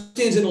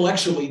 understands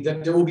intellectually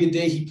that there will be a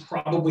day he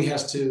probably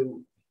has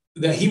to,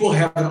 that he will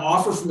have an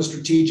offer from a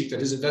strategic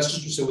that his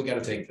investors will say, we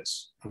got to take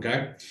this,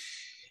 okay?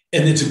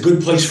 And it's a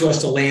good place for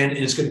us to land,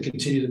 and it's going to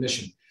continue the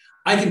mission.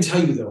 I can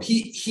tell you, though,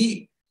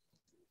 he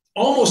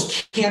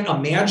almost can't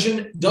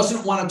imagine,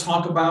 doesn't want to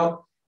talk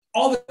about,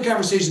 all the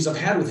conversations I've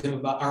had with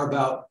him are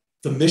about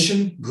the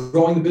mission,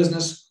 growing the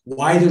business,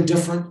 why they're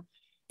different.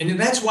 And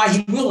that's why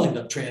he will end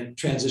up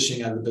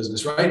transitioning out of the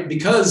business, right?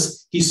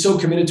 Because he's so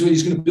committed to it,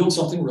 he's going to build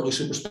something really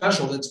super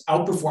special that's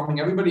outperforming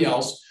everybody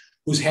else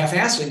who's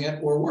half-assing it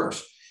or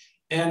worse.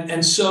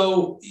 And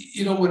so,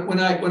 you know, when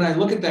I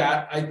look at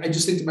that, I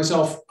just think to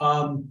myself,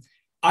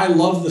 I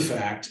love the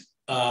fact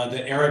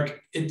that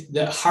Eric,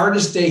 the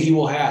hardest day he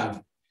will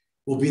have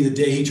will be the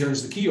day he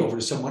turns the key over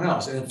to someone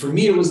else. And for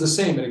me, it was the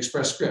same at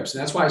Express Scripts.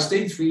 And that's why I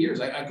stayed 3 years.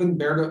 I couldn't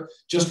bear to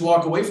just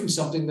walk away from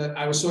something that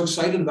I was so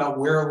excited about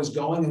where it was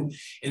going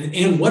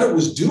and what it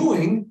was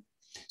doing.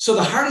 So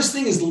the hardest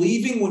thing is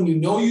leaving when you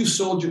know you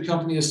sold your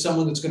company to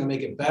someone that's going to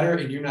make it better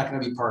and you're not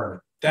going to be part of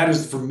it. That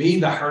is, for me,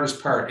 the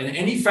hardest part. And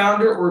any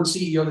founder or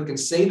CEO that can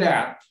say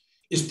that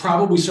is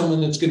probably someone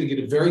that's going to get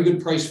a very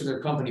good price for their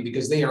company,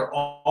 because they are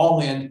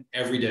all in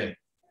every day.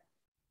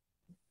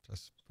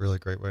 That's a really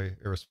great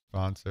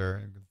response there,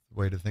 and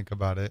way to think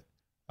about it.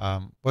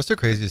 What's the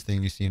craziest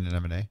thing you've seen in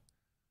M&A?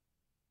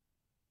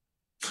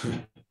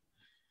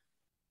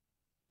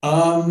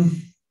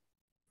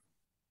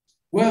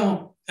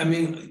 Well, I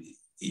mean,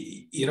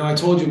 you know, I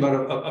told you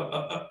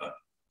about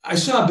I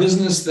saw a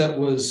business that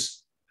was,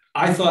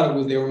 I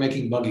thought they were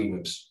making buggy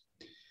whips.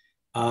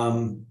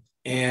 And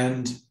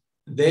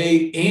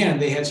they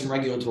had some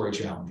regulatory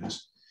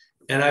challenges.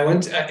 And I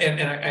went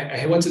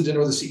to dinner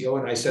with the CEO,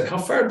 and I said, how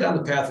far down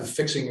the path of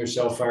fixing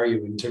yourself are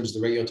you in terms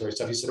of the regulatory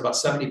stuff? He said, about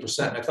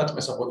 70%. And I thought to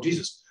myself, well,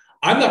 Jesus,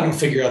 I'm not going to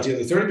figure out the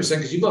other 30%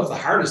 because you left the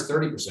hardest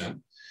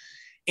 30%.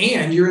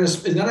 And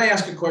and then I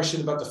asked a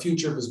question about the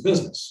future of his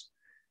business.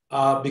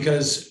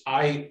 Because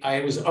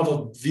I was of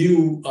a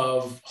view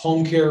of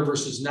home care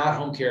versus not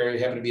home care. I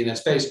happened to be in that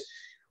space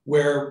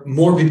where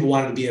more people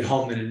wanted to be at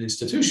home than in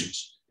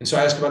institutions. And so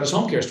I asked about his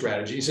home care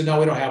strategy. He said, no,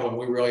 we don't have one.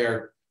 We really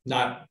are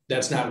not,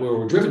 that's not where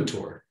we're driven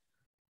toward.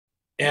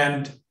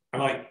 And I'm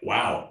like,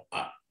 wow,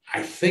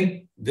 I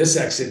think this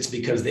exits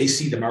because they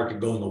see the market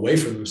going away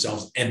from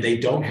themselves and they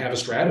don't have a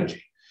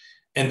strategy.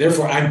 And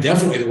therefore, I'm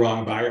definitely the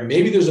wrong buyer.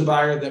 Maybe there's a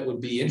buyer that would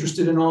be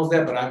interested in all of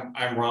that, but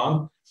I'm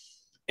wrong.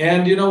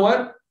 And you know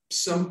what?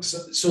 So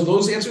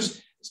those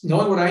answers,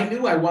 knowing what I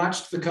knew, I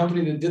watched the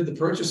company that did the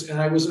purchase, and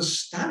I was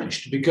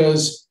astonished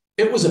because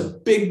it was a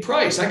big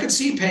price. I could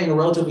see paying a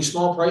relatively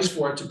small price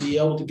for it to be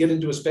able to get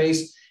into a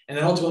space and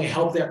then ultimately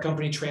help that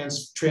company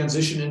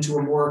transition into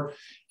a more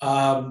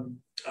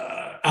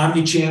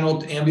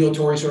omni-channel,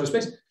 ambulatory sort of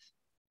space.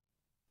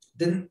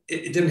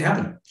 It didn't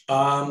happen.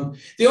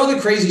 The only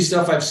crazy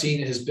stuff I've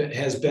seen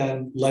has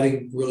been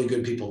letting really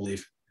good people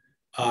leave.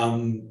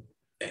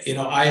 You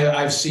know,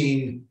 I've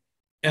seen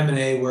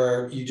M&A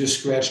where you just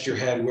scratched your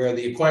head, where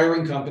the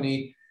acquiring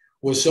company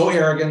was so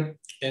arrogant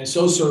and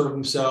so sure of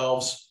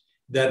themselves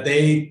that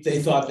they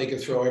thought they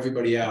could throw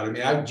everybody out. I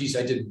mean, I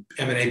did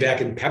M&A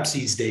back in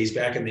Pepsi's days,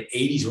 back in the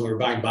 80s when we were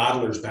buying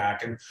bottlers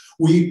back. And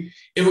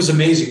it was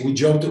amazing. We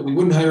joked that we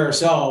wouldn't hire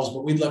ourselves,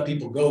 but we'd let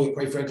people go.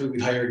 Quite frankly,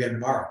 we'd hire again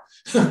tomorrow.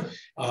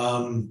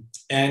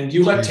 And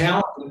you let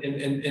talent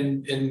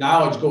and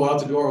knowledge go out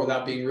the door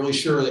without being really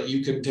sure that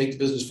you can take the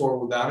business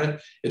forward without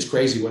it. It's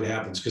crazy what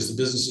happens, because the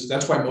businesses,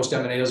 that's why most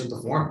M&A doesn't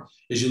perform,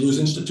 is you lose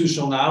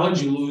institutional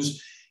knowledge, you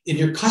lose, and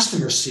your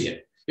customers see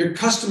it. Your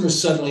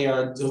customers suddenly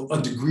are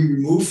a degree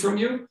removed from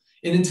you.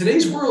 And in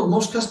today's world,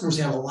 most customers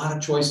have a lot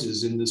of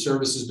choices in the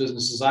services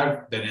businesses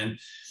I've been in.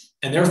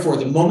 And therefore,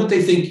 the moment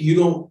they think you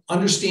don't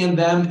understand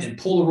them and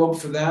pull the rope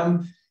for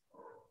them,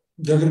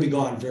 they're going to be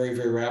gone very,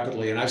 very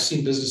rapidly. And I've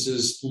seen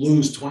businesses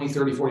lose 20,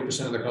 30,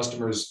 40% of their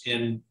customers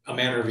in a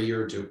matter of a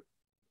year or two.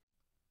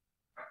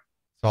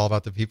 It's all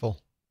about the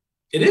people.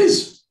 It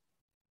is.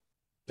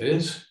 It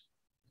is.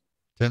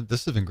 Tim,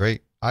 this has been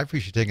great. I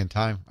appreciate taking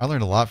time. I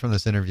learned a lot from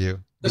this interview.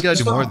 We got to That's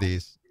do more of fun.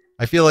 these.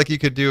 I feel like you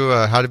could do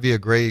how to be a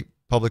great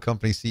public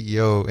company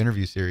CEO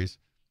interview series.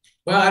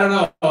 Well, I don't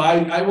know.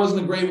 I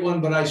wasn't a great one,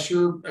 but I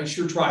sure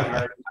tried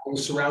hard. I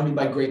was surrounded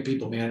by great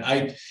people, man.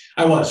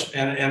 I was,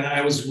 and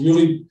I was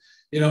really,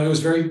 it was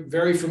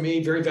very for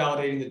me, very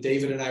validating that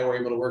David and I were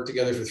able to work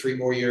together for 3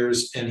 more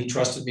years, and he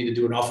trusted me to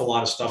do an awful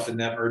lot of stuff in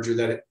that merger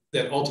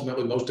that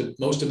ultimately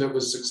most of it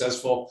was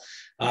successful.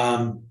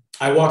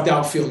 I walked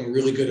out feeling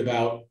really good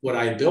about what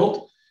I had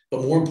built,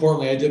 but more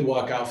importantly, I did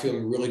walk out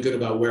feeling really good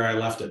about where I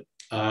left it.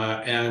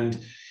 And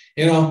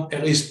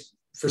at least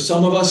for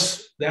some of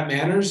us, that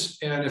matters.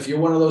 And if you're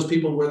one of those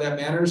people where that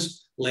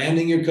matters,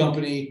 landing your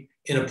company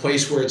in a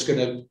place where it's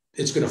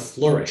gonna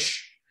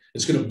flourish,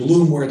 it's gonna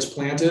bloom where it's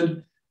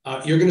planted.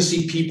 You're going to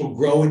see people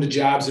grow into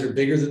jobs that are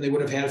bigger than they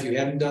would have had if you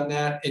hadn't done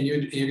that, and you're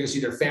going to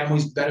see their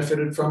families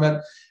benefited from it.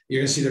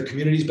 You're going to see their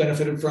communities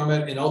benefited from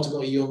it, and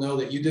ultimately, you'll know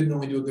that you didn't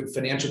only do a good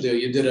financial deal;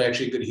 you did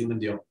actually a good human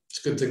deal.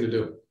 It's a good thing to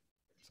do.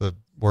 So,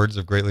 words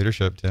of great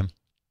leadership, Tim.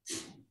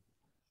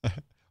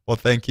 Well,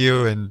 thank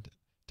you, and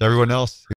to everyone else